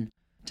done.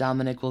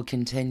 Dominic will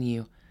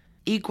continue.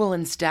 Equal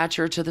in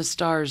stature to the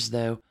stars,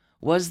 though,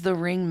 was the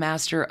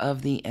ringmaster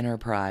of the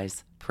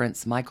enterprise,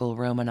 Prince Michael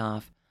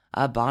Romanoff,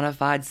 a bona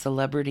fide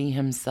celebrity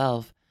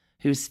himself,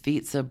 whose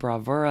feats of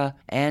bravura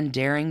and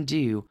daring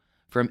do,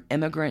 from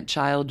immigrant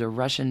child to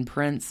Russian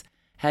prince,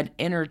 had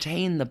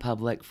entertained the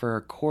public for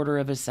a quarter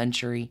of a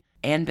century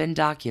and been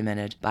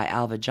documented by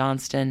Alva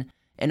Johnston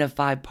in a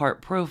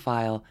 5-part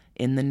profile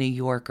in The New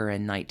Yorker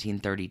in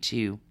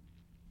 1932.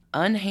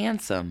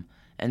 Unhandsome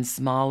and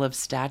small of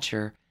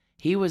stature,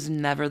 he was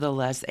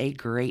nevertheless a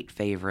great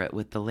favorite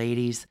with the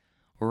ladies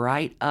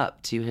right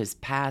up to his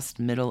past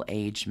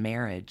middle-aged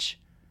marriage.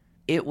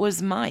 It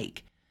was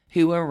Mike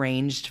who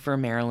arranged for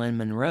Marilyn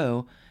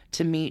Monroe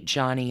to meet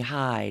Johnny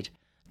Hyde,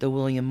 the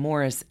William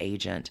Morris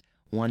agent,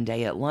 one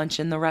day at lunch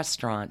in the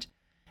restaurant,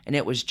 and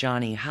it was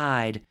Johnny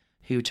Hyde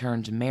who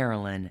turned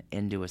Marilyn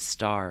into a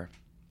star.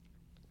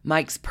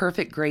 Mike's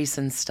perfect grace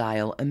and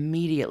style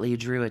immediately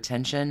drew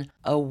attention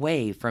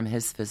away from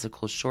his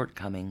physical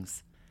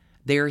shortcomings.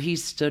 There he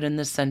stood in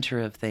the center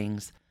of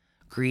things,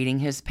 greeting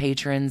his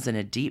patrons in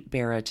a deep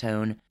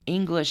baritone,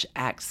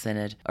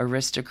 English-accented,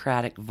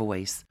 aristocratic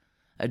voice,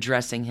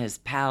 addressing his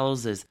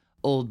pals as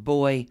old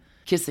boy,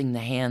 kissing the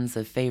hands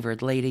of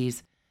favored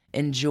ladies,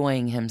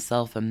 enjoying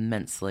himself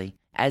immensely,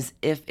 as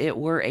if it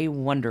were a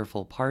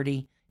wonderful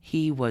party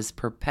he was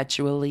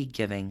perpetually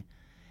giving,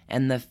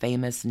 and the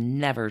famous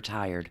never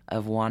tired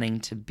of wanting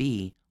to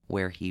be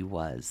where he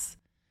was.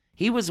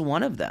 He was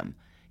one of them.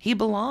 He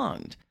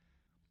belonged.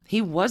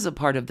 He was a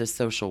part of the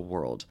social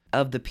world,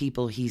 of the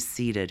people he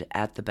seated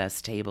at the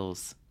best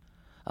tables.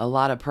 A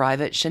lot of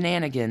private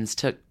shenanigans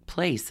took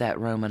place at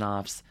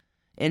Romanoff's,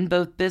 in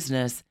both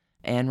business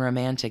and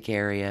romantic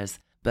areas,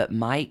 but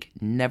Mike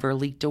never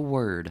leaked a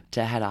word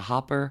to Hedda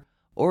Hopper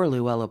or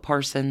Luella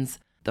Parsons,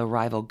 the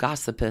rival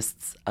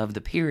gossipists of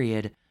the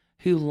period,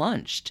 who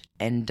lunched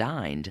and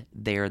dined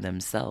there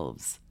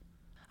themselves.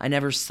 I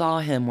never saw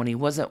him when he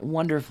wasn't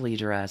wonderfully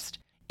dressed,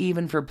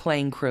 even for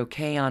playing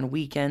croquet on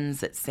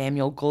weekends at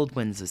Samuel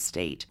Goldwyn's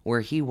estate,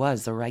 where he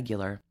was a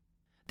regular.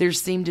 There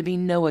seemed to be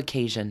no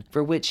occasion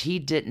for which he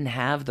didn't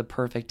have the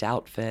perfect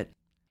outfit.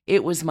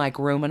 It was Mike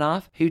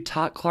Romanoff who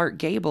taught Clark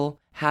Gable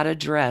how to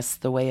dress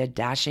the way a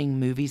dashing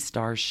movie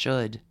star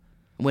should.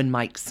 When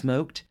Mike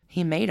smoked,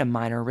 he made a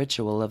minor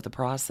ritual of the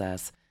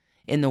process,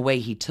 in the way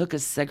he took a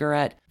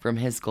cigarette from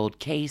his gold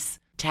case,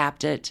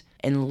 tapped it,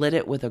 and lit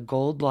it with a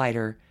gold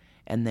lighter,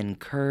 and then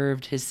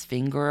curved his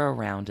finger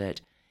around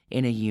it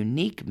in a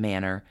unique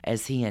manner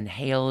as he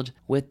inhaled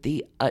with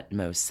the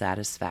utmost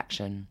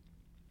satisfaction.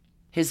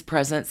 His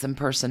presence and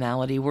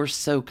personality were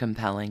so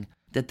compelling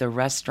that the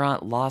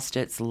restaurant lost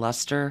its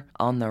luster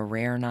on the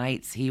rare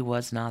nights he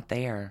was not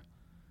there.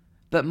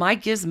 But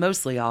Mike is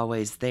mostly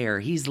always there.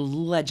 He's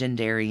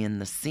legendary in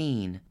the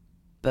scene.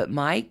 But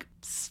Mike,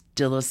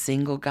 still a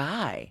single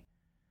guy.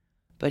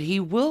 But he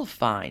will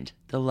find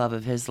the love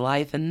of his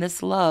life, and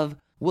this love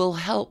will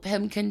help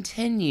him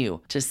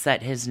continue to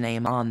set his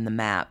name on the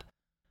map.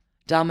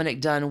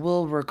 Dominic Dunne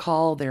will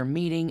recall their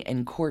meeting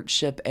and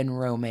courtship and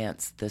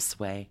romance this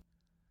way.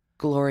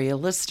 Gloria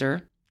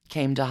Lister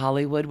came to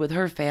Hollywood with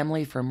her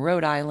family from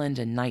Rhode Island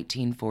in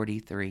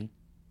 1943.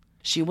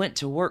 She went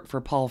to work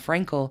for Paul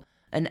Frankel,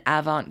 an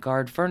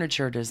avant-garde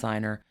furniture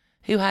designer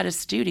who had a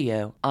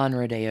studio on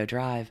Rodeo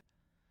Drive.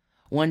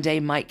 One day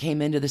Mike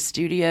came into the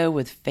studio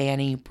with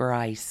Fanny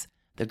Brice,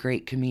 the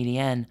great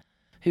comedienne,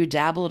 who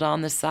dabbled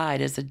on the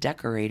side as a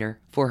decorator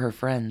for her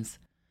friends.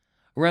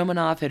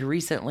 Romanoff had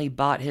recently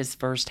bought his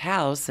first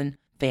house, and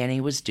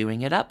Fanny was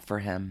doing it up for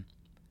him.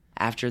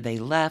 After they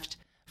left,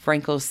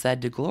 Frankel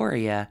said to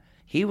Gloria,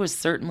 "He was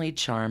certainly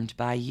charmed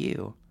by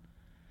you."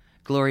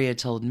 Gloria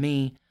told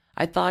me,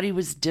 "I thought he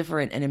was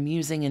different and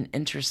amusing and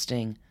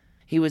interesting.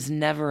 He was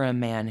never a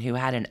man who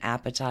had an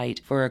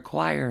appetite for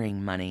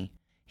acquiring money.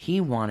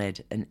 He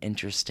wanted an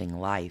interesting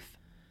life."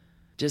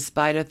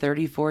 Despite a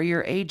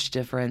 34-year age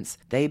difference,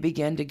 they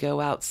began to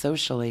go out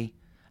socially.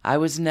 "I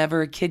was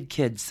never a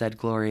kid," said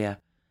Gloria.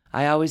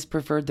 "I always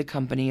preferred the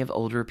company of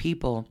older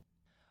people."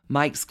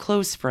 Mike's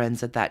close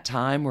friends at that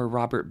time were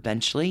Robert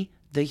Benchley,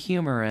 the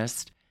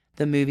humorist,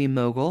 the movie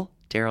mogul,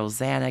 Darryl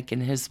Zanuck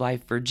and his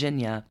wife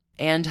Virginia,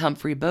 and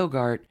Humphrey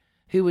Bogart,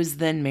 who was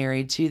then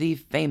married to the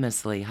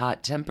famously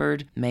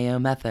hot-tempered Mayo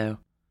Metho.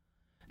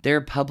 Their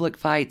public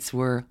fights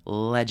were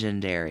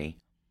legendary.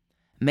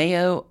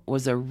 Mayo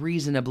was a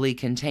reasonably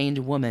contained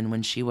woman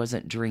when she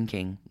wasn't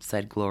drinking,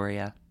 said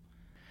Gloria.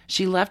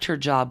 She left her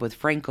job with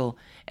Frankel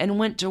and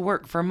went to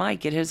work for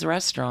Mike at his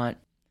restaurant.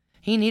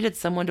 He needed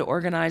someone to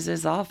organize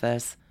his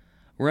office.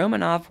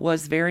 Romanoff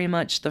was very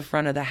much the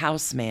front of the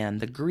house man,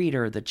 the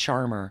greeter, the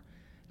charmer.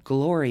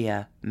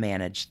 Gloria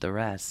managed the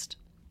rest.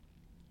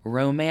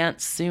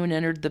 Romance soon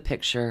entered the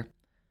picture.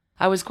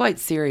 "I was quite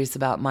serious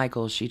about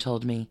Michael," she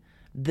told me.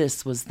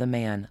 "This was the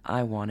man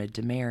I wanted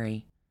to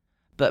marry."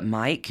 But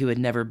Mike, who had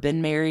never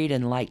been married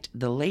and liked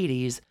the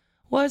ladies,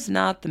 was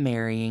not the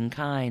marrying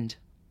kind.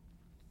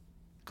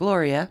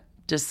 Gloria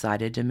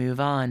decided to move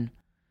on.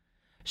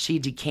 She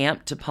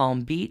decamped to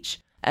Palm Beach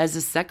as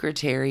a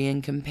secretary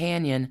and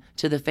companion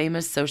to the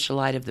famous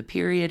socialite of the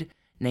period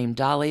named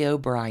Dolly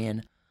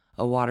O'Brien,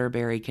 a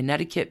Waterbury,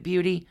 Connecticut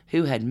beauty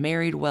who had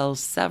married well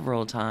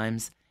several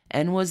times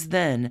and was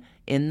then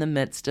in the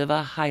midst of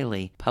a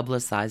highly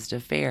publicized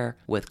affair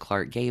with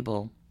Clark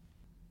Gable.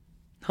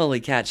 Holy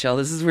cat, y'all,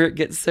 this is where it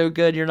gets so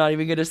good you're not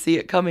even going to see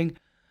it coming.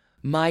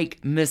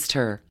 Mike missed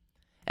her.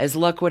 As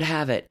luck would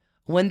have it,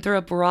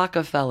 Winthrop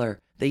Rockefeller,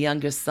 the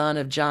youngest son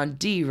of John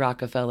D.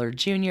 Rockefeller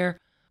Jr.,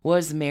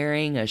 was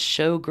marrying a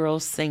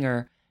showgirl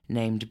singer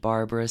named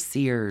Barbara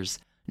Sears,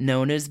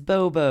 known as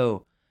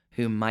Bobo,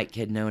 whom Mike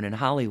had known in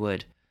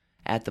Hollywood,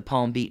 at the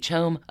Palm Beach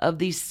home of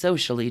the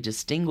socially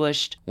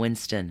distinguished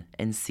Winston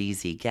and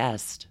CZ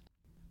Guest.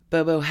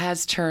 Bobo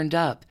has turned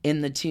up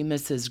in the two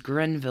Mrs.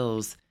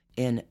 Grenvilles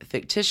in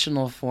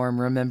fictional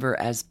form, remember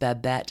as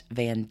Babette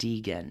Van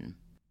Degen.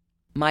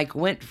 Mike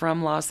went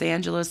from Los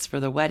Angeles for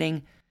the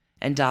wedding,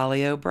 and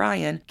Dolly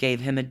O'Brien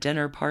gave him a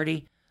dinner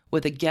party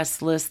with a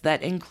guest list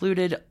that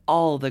included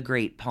all the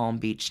great Palm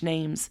Beach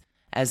names,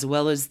 as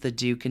well as the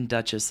Duke and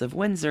Duchess of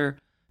Windsor,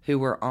 who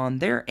were on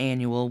their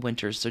annual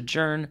winter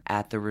sojourn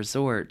at the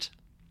resort.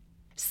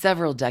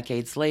 Several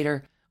decades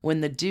later,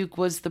 when the Duke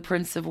was the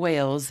Prince of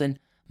Wales and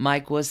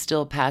Mike was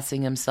still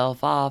passing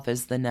himself off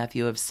as the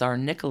nephew of Tsar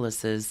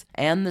Nicholas's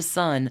and the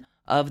son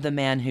of the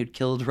man who'd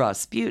killed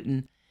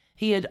Rasputin,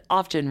 he had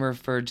often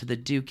referred to the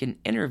Duke in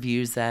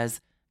interviews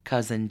as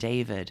Cousin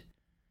David.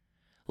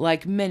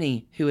 Like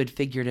many who had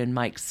figured in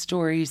Mike's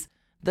stories,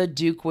 the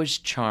Duke was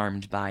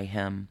charmed by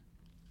him.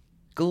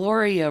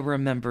 Gloria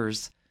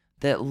remembers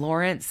that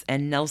Lawrence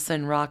and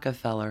Nelson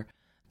Rockefeller,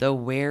 the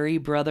wary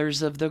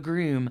brothers of the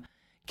groom,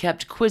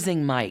 kept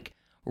quizzing Mike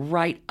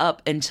right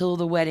up until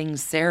the wedding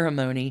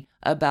ceremony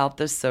about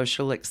the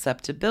social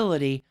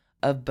acceptability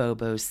of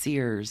Bobo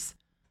Sears.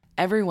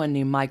 Everyone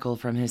knew Michael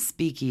from his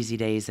speakeasy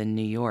days in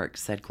New York,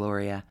 said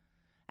Gloria.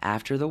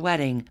 After the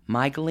wedding,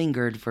 Mike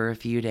lingered for a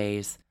few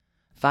days.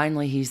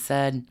 Finally, he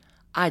said,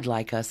 "I'd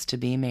like us to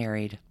be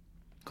married."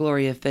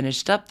 Gloria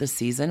finished up the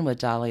season with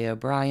Dolly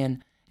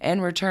O'Brien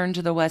and returned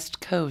to the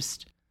West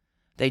Coast.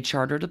 They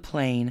chartered a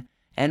plane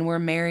and were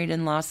married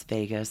in Las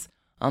Vegas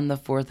on the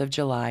 4th of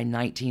July,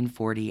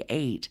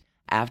 1948,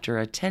 after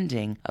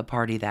attending a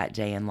party that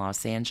day in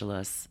Los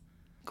Angeles.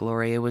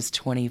 Gloria was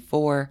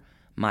 24,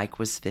 Mike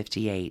was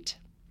 58.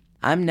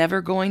 "I'm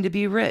never going to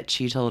be rich,"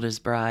 he told his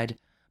bride,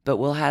 "but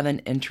we'll have an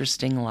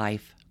interesting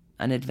life,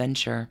 an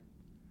adventure."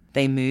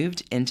 They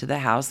moved into the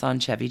house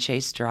on Chevy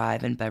Chase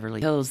Drive in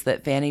Beverly Hills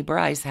that Fanny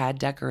Bryce had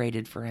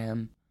decorated for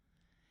him.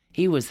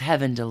 "He was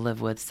heaven to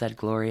live with," said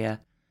Gloria.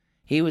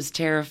 "He was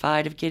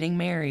terrified of getting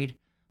married,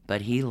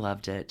 but he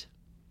loved it."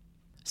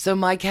 So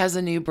Mike has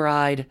a new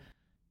bride.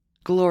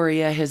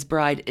 Gloria, his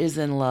bride, is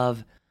in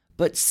love,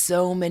 but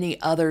so many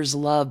others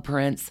love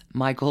Prince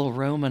Michael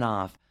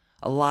Romanoff.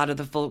 A lot of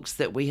the folks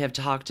that we have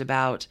talked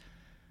about,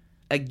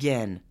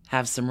 again,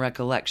 have some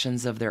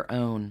recollections of their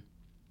own.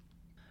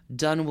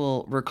 Dunn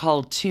will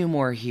recall two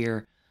more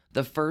here.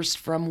 The first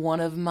from one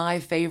of my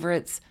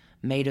favorites,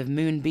 Maid of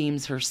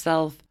Moonbeams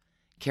herself,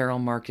 Carol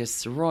Marcus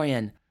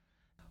Soroyan.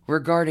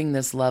 Regarding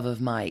this love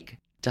of Mike,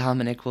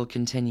 Dominic will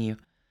continue.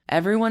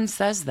 "Everyone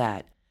says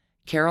that.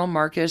 Carol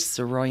Marcus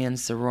Soroyan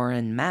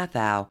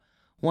Mathau,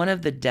 one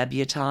of the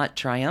debutante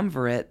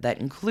triumvirate that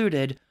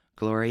included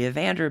Gloria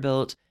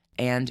Vanderbilt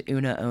and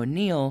Una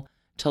O'Neill,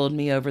 told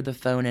me over the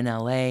phone in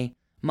L.A.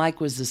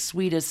 Mike was the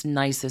sweetest,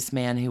 nicest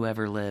man who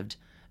ever lived.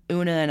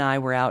 Una and I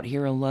were out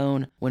here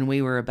alone when we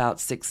were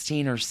about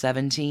 16 or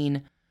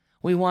 17.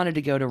 We wanted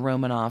to go to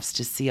Romanoff's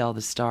to see all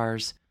the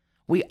stars.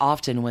 We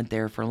often went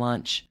there for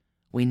lunch.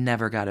 We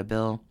never got a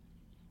bill.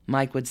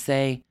 Mike would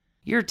say,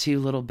 'You're two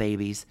little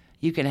babies.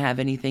 You can have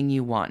anything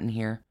you want in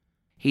here.'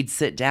 He'd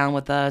sit down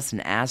with us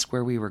and ask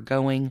where we were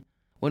going.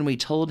 When we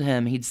told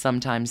him, he'd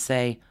sometimes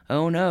say,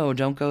 'Oh no,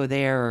 don't go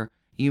there,' or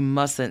 'You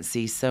mustn't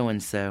see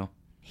so-and-so.'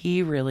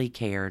 He really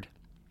cared."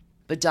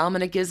 But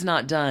Dominic is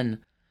not done.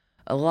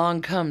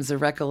 Along comes a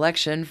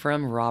recollection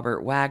from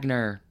Robert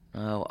Wagner.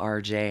 Oh,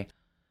 RJ.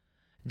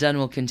 Dunn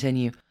will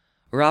continue.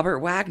 "Robert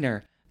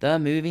Wagner, the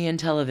movie and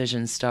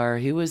television star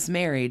who was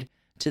married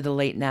to the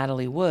late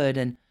Natalie Wood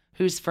and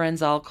whose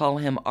friends all call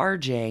him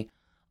RJ,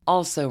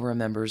 also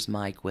remembers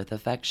Mike with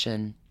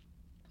affection.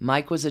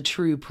 Mike was a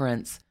true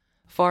prince,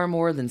 far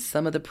more than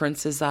some of the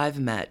princes I've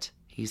met,"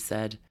 he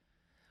said.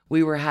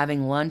 "We were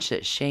having lunch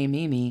at Chez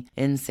Mimi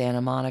in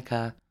Santa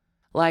Monica.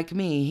 Like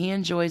me, he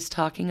enjoys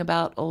talking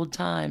about old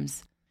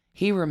times.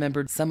 He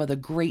remembered some of the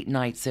great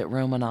nights at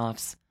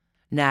Romanoff's.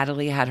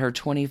 Natalie had her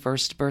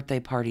 21st birthday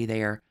party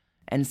there,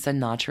 and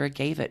Sinatra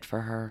gave it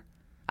for her.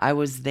 I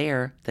was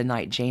there the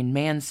night Jane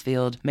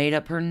Mansfield made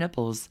up her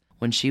nipples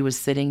when she was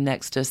sitting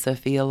next to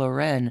Sophia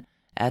Loren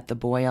at the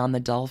Boy on the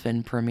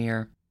Dolphin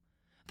premiere.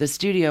 The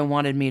studio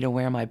wanted me to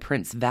wear my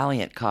Prince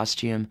Valiant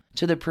costume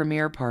to the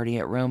premiere party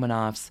at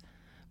Romanoff's,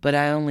 but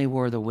I only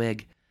wore the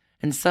wig,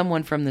 and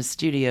someone from the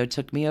studio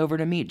took me over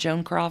to meet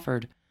Joan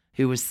Crawford,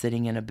 who was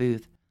sitting in a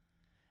booth.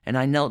 And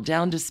I knelt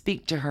down to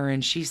speak to her,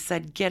 and she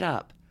said, 'Get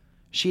up.'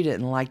 She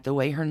didn't like the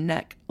way her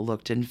neck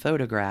looked in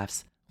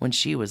photographs when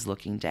she was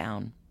looking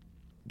down."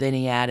 Then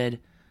he added,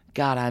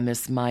 "God, I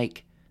miss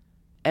Mike.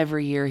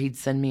 Every year he'd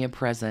send me a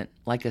present,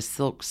 like a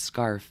silk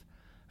scarf.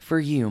 'For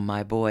you,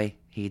 my boy,'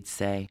 he'd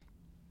say."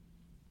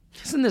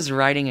 Isn't this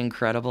writing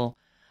incredible?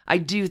 I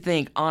do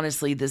think,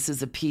 honestly, this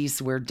is a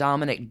piece where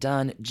Dominic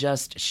Dunn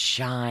just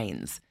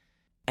shines,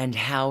 and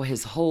how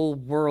his whole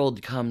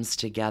world comes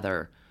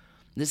together.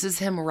 This is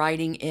him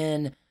writing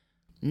in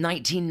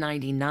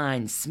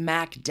 1999,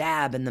 smack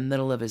dab in the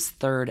middle of his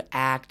third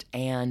act,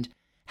 and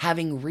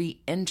having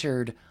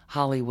re-entered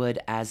Hollywood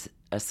as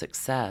a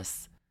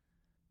success.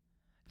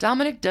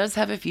 Dominic does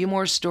have a few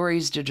more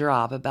stories to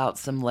drop about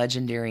some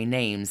legendary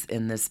names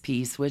in this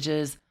piece, which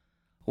is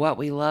what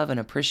we love and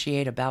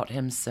appreciate about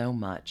him so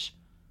much.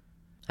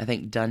 I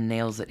think Dunn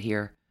nails it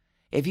here.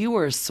 If you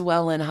were a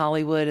swell in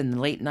Hollywood in the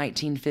late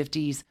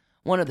 1950s,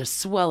 one of the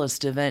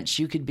swellest events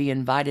you could be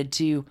invited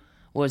to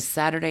was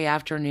Saturday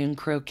afternoon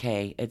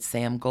croquet at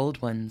Sam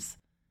Goldwyn's.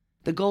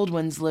 The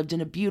Goldwyns lived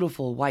in a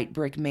beautiful white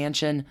brick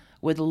mansion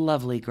with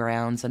lovely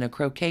grounds and a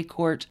croquet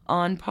court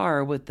on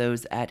par with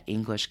those at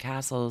English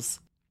castles.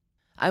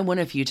 I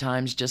went a few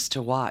times just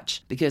to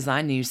watch because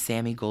I knew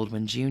Sammy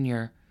Goldwyn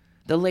Jr.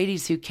 The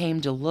ladies who came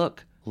to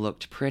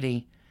looked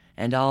pretty,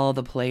 and all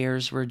the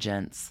players were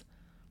gents.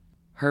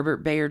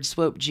 Herbert Bayard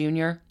Swope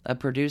Jr., a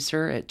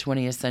producer at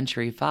 20th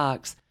Century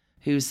Fox,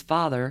 whose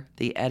father,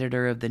 the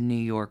editor of the New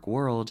York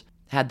World,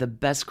 had the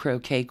best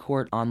croquet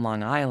court on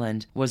Long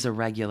Island, was a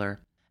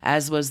regular,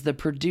 as was the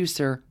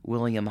producer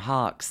William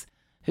Hawks,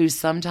 who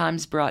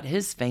sometimes brought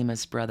his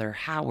famous brother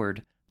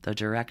Howard, the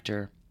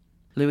director.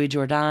 Louis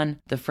Jourdan,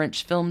 the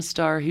French film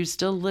star who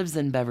still lives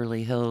in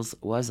Beverly Hills,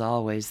 was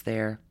always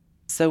there.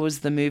 So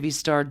was the movie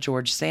star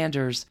George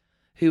Sanders,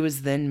 who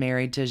was then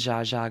married to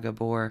Zsa Zsa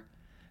Gabor.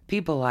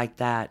 People like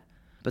that,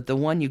 but the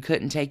one you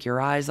couldn't take your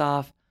eyes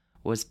off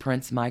was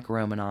Prince Mike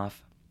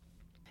Romanoff.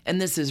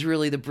 And this is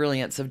really the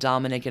brilliance of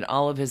Dominic and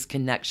all of his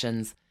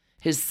connections.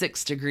 His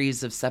 6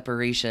 degrees of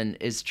separation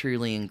is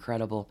truly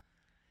incredible.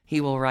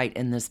 He will write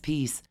in this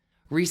piece,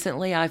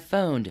 "Recently I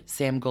phoned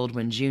Sam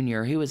Goldwyn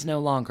Jr., who is no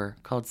longer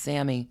called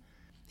Sammy.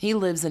 He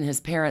lives in his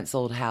parents'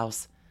 old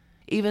house.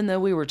 Even though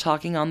we were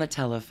talking on the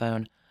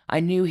telephone, I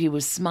knew he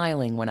was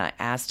smiling when I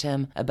asked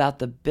him about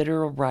the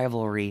bitter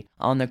rivalry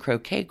on the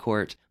croquet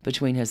court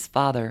between his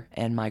father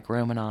and Mike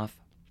Romanoff.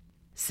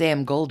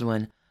 Sam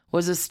Goldwyn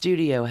was a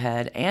studio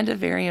head and a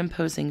very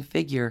imposing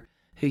figure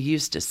who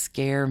used to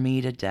scare me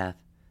to death.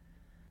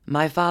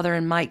 My father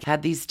and Mike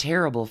had these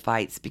terrible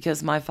fights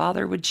because my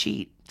father would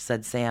cheat,"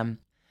 said Sam.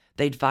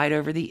 "They'd fight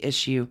over the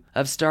issue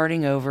of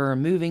starting over or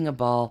moving a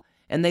ball,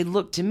 and they'd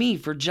look to me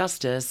for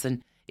justice,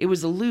 and it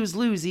was a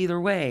lose-lose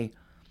either way.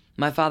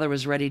 My father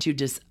was ready to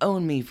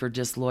disown me for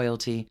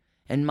disloyalty,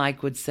 and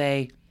Mike would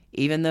say,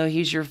 'Even though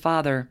he's your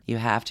father, you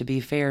have to be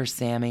fair,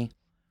 Sammy.'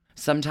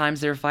 Sometimes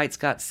their fights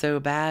got so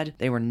bad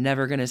they were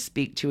never going to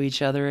speak to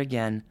each other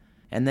again,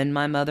 and then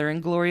my mother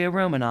and Gloria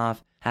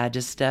Romanoff had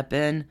to step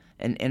in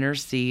and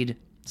intercede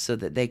so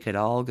that they could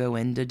all go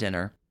in to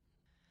dinner."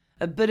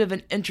 A bit of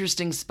an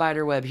interesting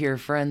spiderweb here,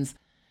 friends.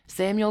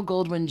 Samuel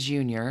Goldwyn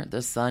Jr.,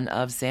 the son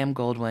of Sam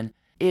Goldwyn,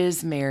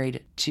 is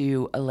married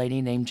to a lady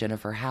named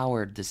Jennifer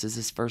Howard. This is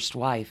his first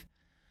wife,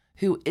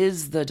 who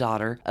is the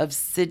daughter of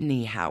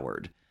Sidney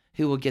Howard,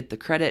 who will get the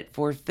credit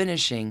for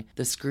finishing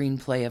the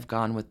screenplay of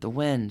Gone with the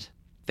Wind,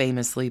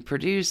 famously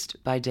produced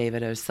by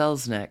David O.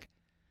 Selznick.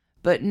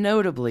 But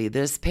notably,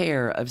 this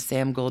pair of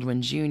Sam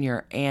Goldwyn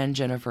Jr. and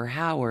Jennifer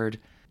Howard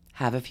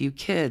have a few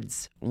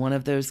kids. One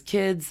of those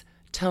kids,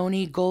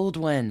 Tony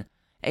Goldwyn,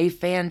 a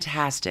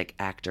fantastic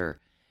actor.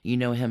 You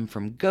know him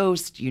from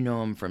Ghost, you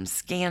know him from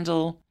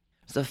Scandal.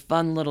 It's a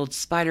fun little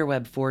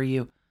spiderweb for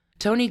you.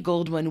 Tony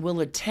Goldwyn will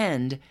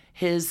attend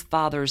his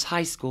father's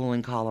high school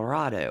in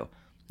Colorado.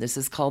 This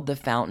is called the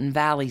Fountain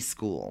Valley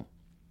School.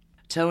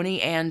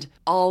 Tony and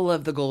all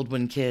of the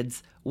Goldwyn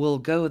kids will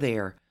go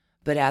there,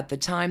 but at the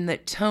time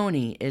that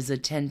Tony is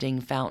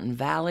attending Fountain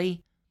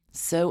Valley,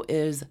 so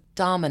is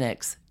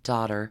Dominic's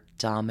daughter,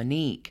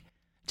 Dominique.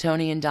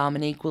 Tony and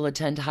Dominique will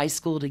attend high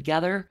school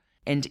together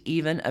and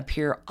even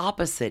appear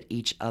opposite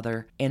each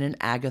other in an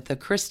Agatha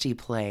Christie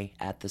play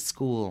at the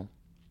school.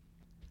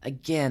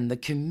 Again, the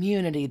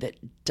community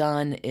that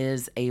Dunn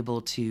is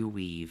able to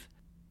weave.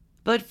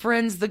 But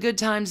friends, the good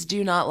times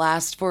do not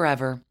last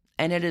forever,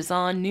 and it is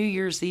on New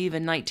Year's Eve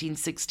in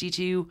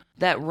 1962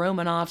 that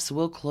Romanoff's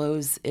will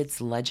close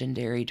its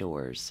legendary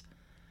doors.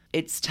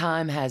 Its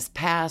time has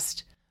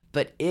passed,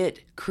 but it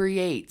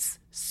creates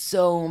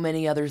so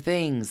many other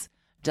things.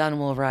 Dunn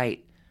will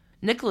write,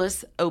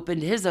 "Nicholas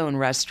opened his own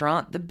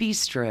restaurant, The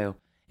Bistro,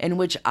 in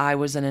which I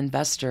was an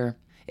investor.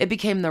 It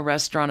became the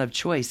restaurant of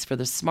choice for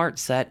the smart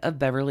set of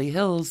Beverly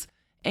Hills,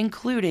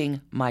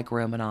 including Mike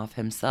Romanoff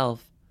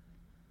himself.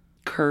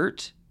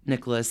 Kurt,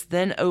 Nicholas,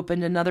 then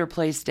opened another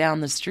place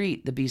down the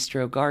street, the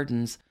Bistro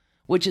Gardens,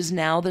 which is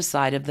now the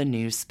site of the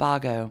new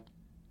Spago.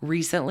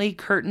 Recently,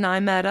 Kurt and I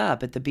met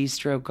up at the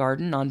Bistro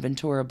Garden on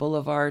Ventura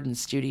Boulevard in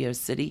Studio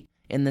City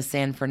in the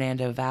San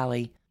Fernando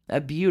Valley, a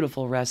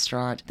beautiful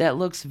restaurant that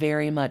looks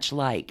very much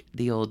like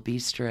the old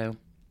Bistro.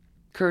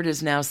 Kurt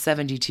is now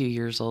 72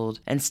 years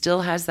old and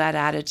still has that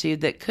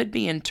attitude that could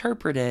be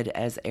interpreted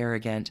as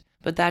arrogant,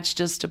 but that's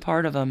just a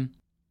part of him.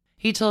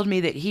 He told me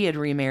that he had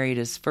remarried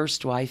his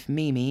first wife,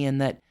 Mimi, and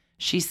that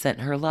she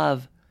sent her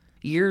love.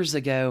 Years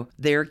ago,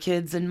 their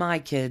kids and my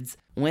kids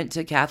went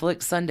to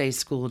Catholic Sunday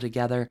school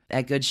together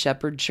at Good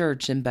Shepherd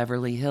Church in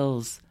Beverly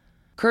Hills.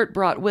 Kurt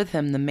brought with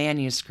him the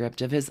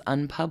manuscript of his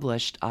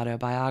unpublished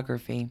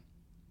autobiography.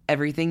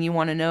 Everything you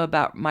want to know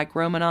about Mike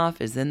Romanoff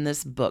is in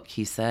this book,"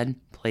 he said,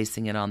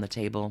 placing it on the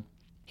table.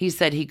 He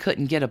said he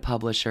couldn't get a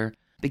publisher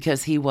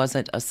because he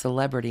wasn't a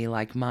celebrity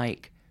like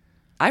Mike.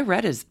 I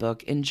read his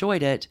book,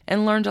 enjoyed it,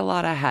 and learned a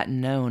lot I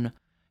hadn't known.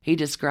 He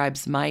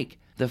describes Mike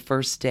the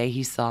first day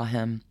he saw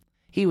him.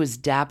 He was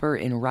dapper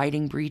in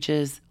riding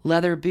breeches,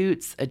 leather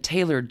boots, a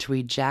tailored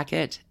tweed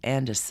jacket,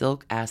 and a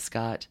silk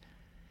ascot.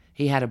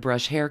 He had a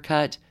brush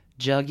haircut,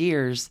 jug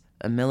ears,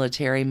 a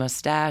military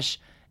mustache,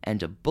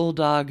 and a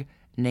bulldog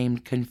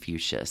named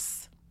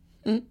Confucius.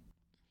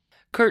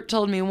 Kurt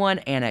told me one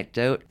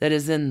anecdote that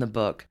is in the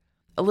book.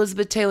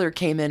 Elizabeth Taylor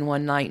came in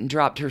one night and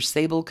dropped her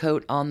sable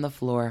coat on the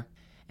floor.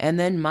 And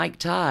then Mike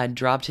Todd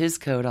dropped his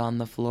coat on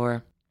the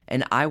floor.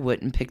 And I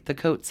wouldn't pick the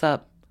coats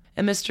up.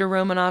 And Mr.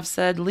 Romanoff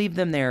said, "Leave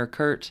them there,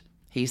 Kurt."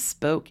 He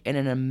spoke in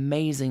an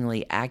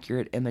amazingly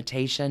accurate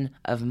imitation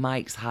of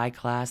Mike's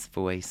high-class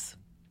voice.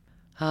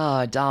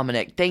 Ah,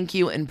 Dominic, thank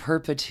you in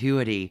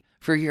perpetuity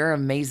for your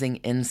amazing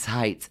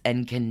insights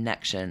and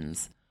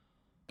connections.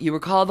 You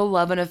recall the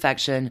love and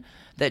affection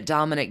that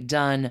Dominic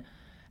Dunn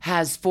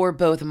has for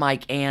both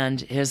Mike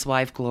and his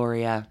wife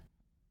Gloria.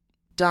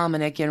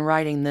 Dominic, in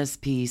writing this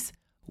piece,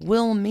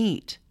 will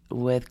meet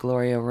with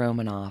Gloria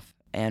Romanoff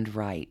and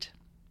write.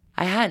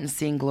 I hadn't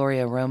seen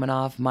Gloria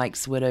Romanoff,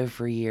 Mike's widow,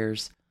 for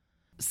years.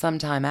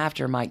 Sometime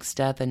after Mike's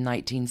death in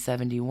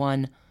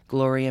 1971,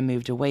 Gloria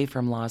moved away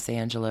from Los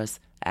Angeles,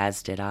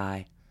 as did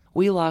I.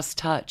 We lost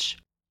touch.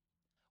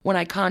 When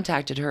I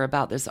contacted her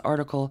about this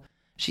article,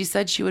 she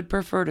said she would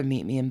prefer to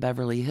meet me in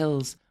Beverly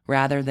Hills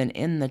rather than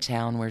in the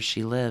town where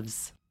she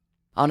lives.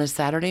 On a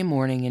Saturday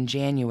morning in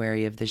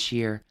January of this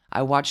year,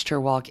 I watched her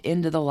walk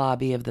into the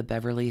lobby of the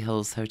Beverly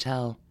Hills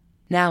Hotel.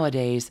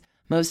 Nowadays,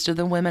 most of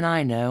the women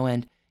I know,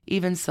 and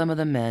even some of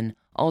the men,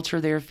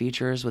 alter their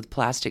features with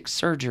plastic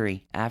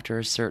surgery after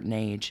a certain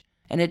age,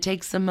 and it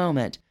takes a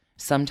moment,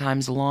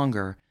 sometimes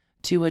longer,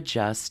 to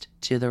adjust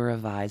to the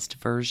revised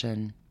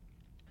version.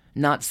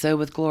 Not so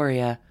with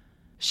Gloria.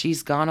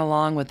 She's gone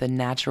along with the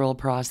natural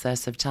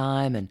process of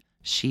time, and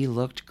she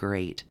looked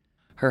great.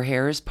 Her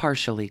hair is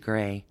partially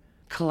gray.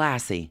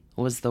 Classy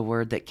was the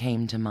word that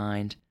came to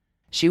mind.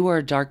 She wore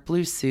a dark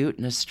blue suit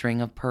and a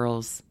string of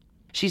pearls.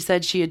 She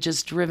said she had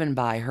just driven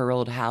by her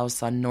old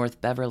house on North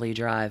Beverly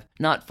Drive,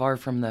 not far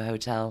from the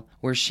hotel,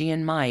 where she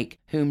and Mike,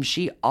 whom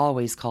she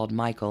always called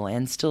Michael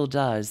and still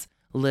does,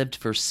 lived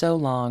for so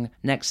long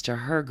next to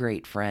her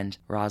great friend,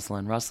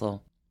 Rosalind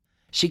Russell.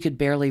 She could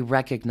barely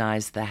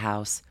recognize the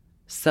house.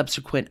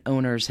 Subsequent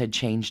owners had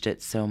changed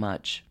it so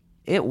much.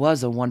 It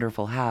was a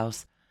wonderful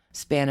house,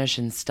 Spanish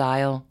in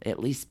style, at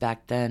least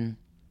back then.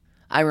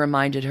 I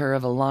reminded her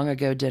of a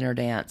long-ago dinner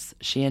dance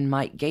she and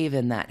Mike gave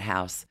in that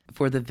house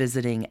for the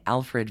visiting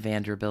Alfred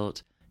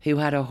Vanderbilt, who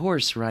had a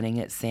horse running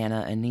at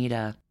Santa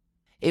Anita.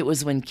 It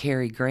was when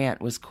Cary Grant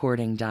was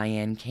courting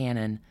Diane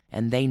Cannon,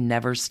 and they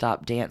never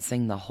stopped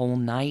dancing the whole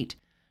night,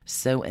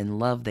 so in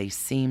love they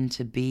seemed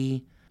to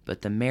be,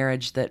 but the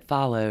marriage that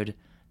followed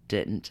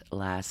didn't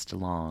last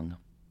long.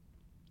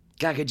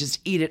 I could just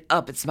eat it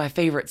up. It's my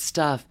favorite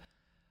stuff.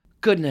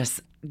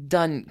 Goodness,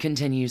 Dunn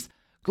continues.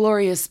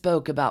 Gloria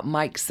spoke about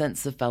Mike's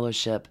sense of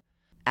fellowship.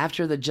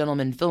 After the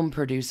gentleman film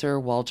producer,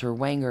 Walter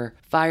Wanger,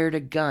 fired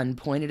a gun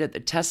pointed at the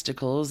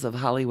testicles of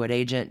Hollywood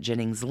agent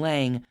Jennings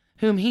Lang,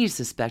 whom he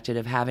suspected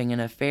of having an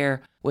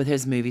affair with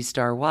his movie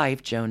star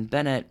wife, Joan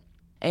Bennett,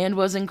 and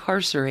was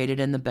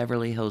incarcerated in the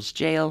Beverly Hills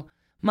jail,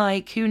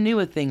 Mike, who knew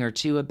a thing or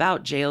two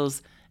about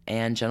jails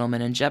and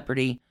Gentlemen in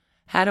Jeopardy,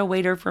 had a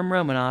waiter from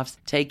Romanoff's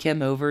take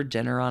him over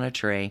dinner on a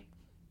tray.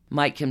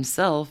 Mike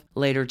himself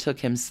later took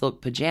him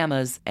silk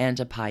pajamas and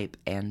a pipe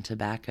and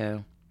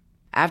tobacco.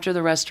 After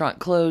the restaurant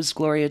closed,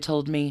 Gloria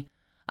told me,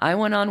 I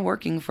went on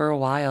working for a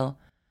while.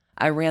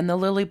 I ran the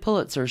Lily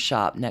Pulitzer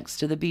shop next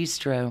to the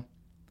bistro.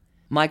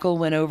 Michael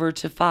went over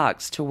to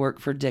Fox to work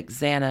for Dick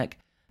Zanuck,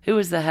 who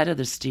was the head of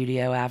the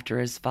studio after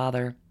his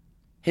father.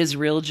 His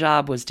real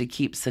job was to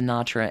keep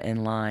Sinatra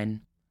in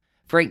line.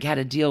 Frank had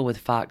a deal with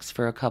Fox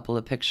for a couple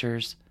of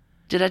pictures.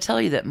 Did I tell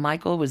you that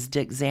Michael was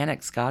Dick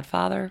Zanuck's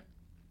godfather?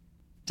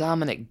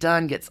 Dominic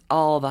Dunn gets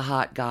all the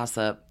hot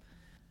gossip.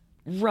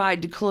 Right,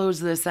 to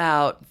close this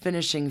out,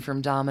 finishing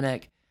from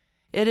Dominic.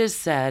 It is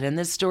said, and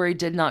this story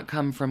did not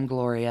come from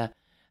Gloria,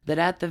 that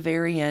at the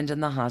very end in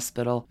the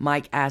hospital,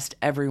 Mike asked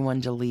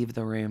everyone to leave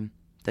the room.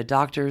 The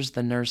doctors,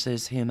 the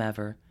nurses,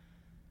 whomever.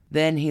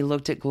 Then he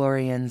looked at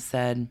Gloria and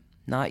said,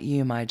 Not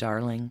you, my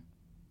darling.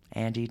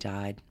 And he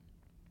died.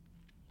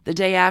 The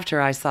day after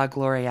I saw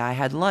Gloria, I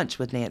had lunch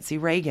with Nancy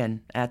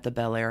Reagan at the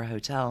Bel Air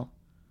Hotel.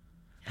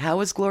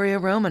 How is Gloria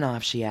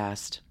Romanoff? She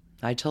asked.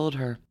 I told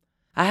her.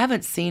 I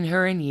haven't seen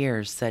her in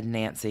years, said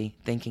Nancy,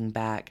 thinking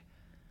back.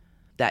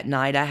 That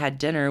night I had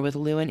dinner with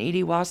Lou and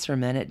Edie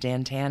Wasserman at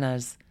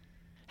Dantana's.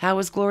 How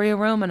is Gloria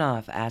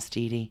Romanoff? Asked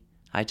Edie.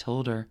 I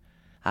told her.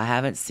 I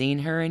haven't seen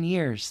her in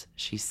years,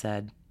 she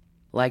said.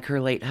 Like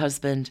her late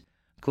husband,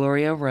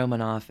 Gloria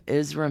Romanoff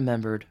is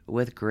remembered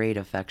with great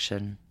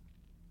affection.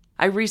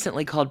 I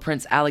recently called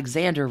Prince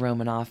Alexander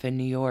Romanoff in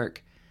New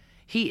York.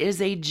 He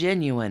is a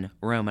genuine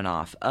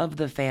Romanoff of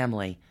the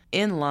family,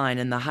 in line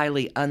in the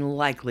highly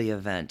unlikely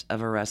event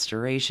of a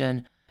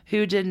restoration,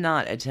 who did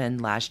not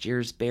attend last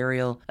year's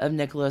burial of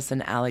Nicholas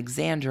and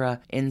Alexandra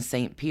in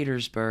St.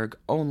 Petersburg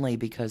only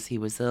because he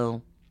was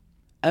ill.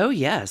 Oh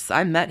yes,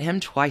 I met him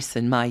twice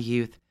in my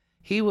youth.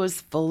 He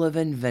was full of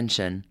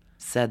invention,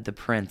 said the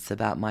prince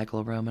about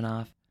Michael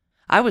Romanoff.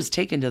 I was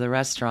taken to the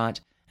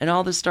restaurant, and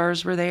all the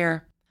stars were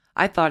there.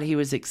 I thought he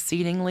was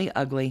exceedingly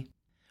ugly.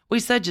 We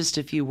said just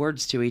a few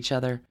words to each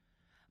other.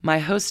 My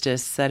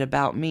hostess said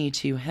about me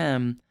to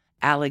him,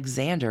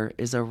 Alexander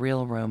is a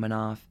real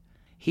Romanoff.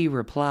 He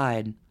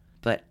replied,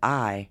 but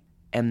I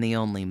am the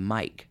only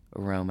Mike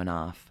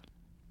Romanoff.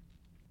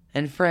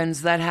 And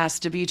friends, that has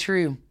to be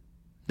true.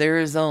 There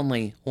is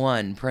only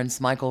one Prince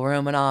Michael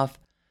Romanoff,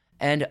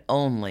 and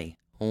only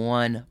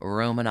one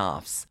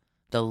Romanoffs,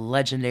 the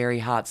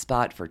legendary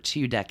hotspot for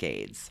 2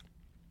 decades.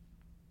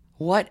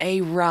 What a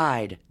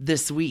ride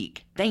this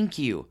week. Thank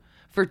you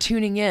for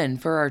tuning in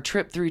for our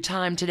trip through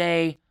time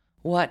today.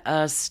 What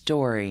a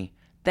story.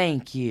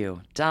 Thank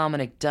you,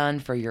 Dominic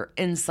Dunn, for your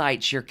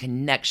insights, your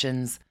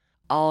connections,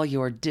 all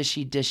your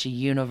dishy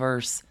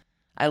universe.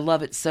 I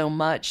love it so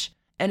much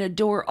and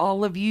adore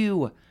all of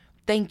you.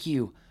 Thank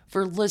you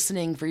for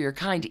listening, for your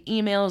kind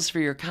emails, for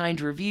your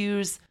kind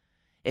reviews.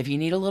 If you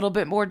need a little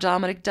bit more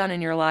Dominic Dunn in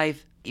your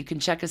life, you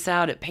can check us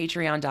out at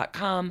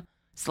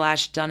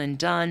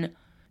patreon.com/doneanddone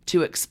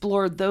to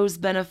explore those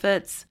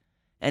benefits.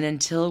 And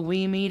until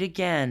we meet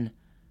again,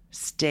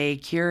 stay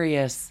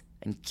curious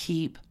and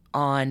keep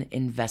on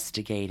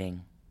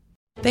investigating.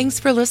 Thanks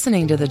for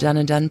listening to the Done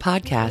and Done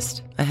podcast,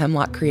 a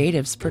Hemlock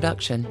Creatives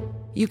production.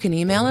 You can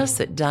email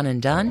us at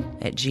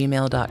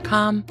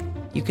doneanddone@gmail.com.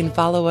 You can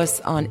follow us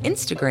on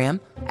Instagram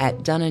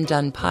at Done and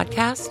Done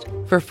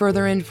Podcast. For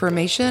further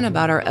information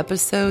about our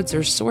episodes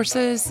or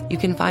sources, you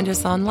can find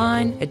us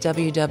online at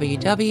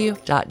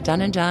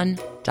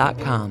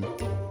www.doneanddone.com.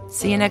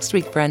 See you next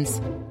week,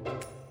 friends.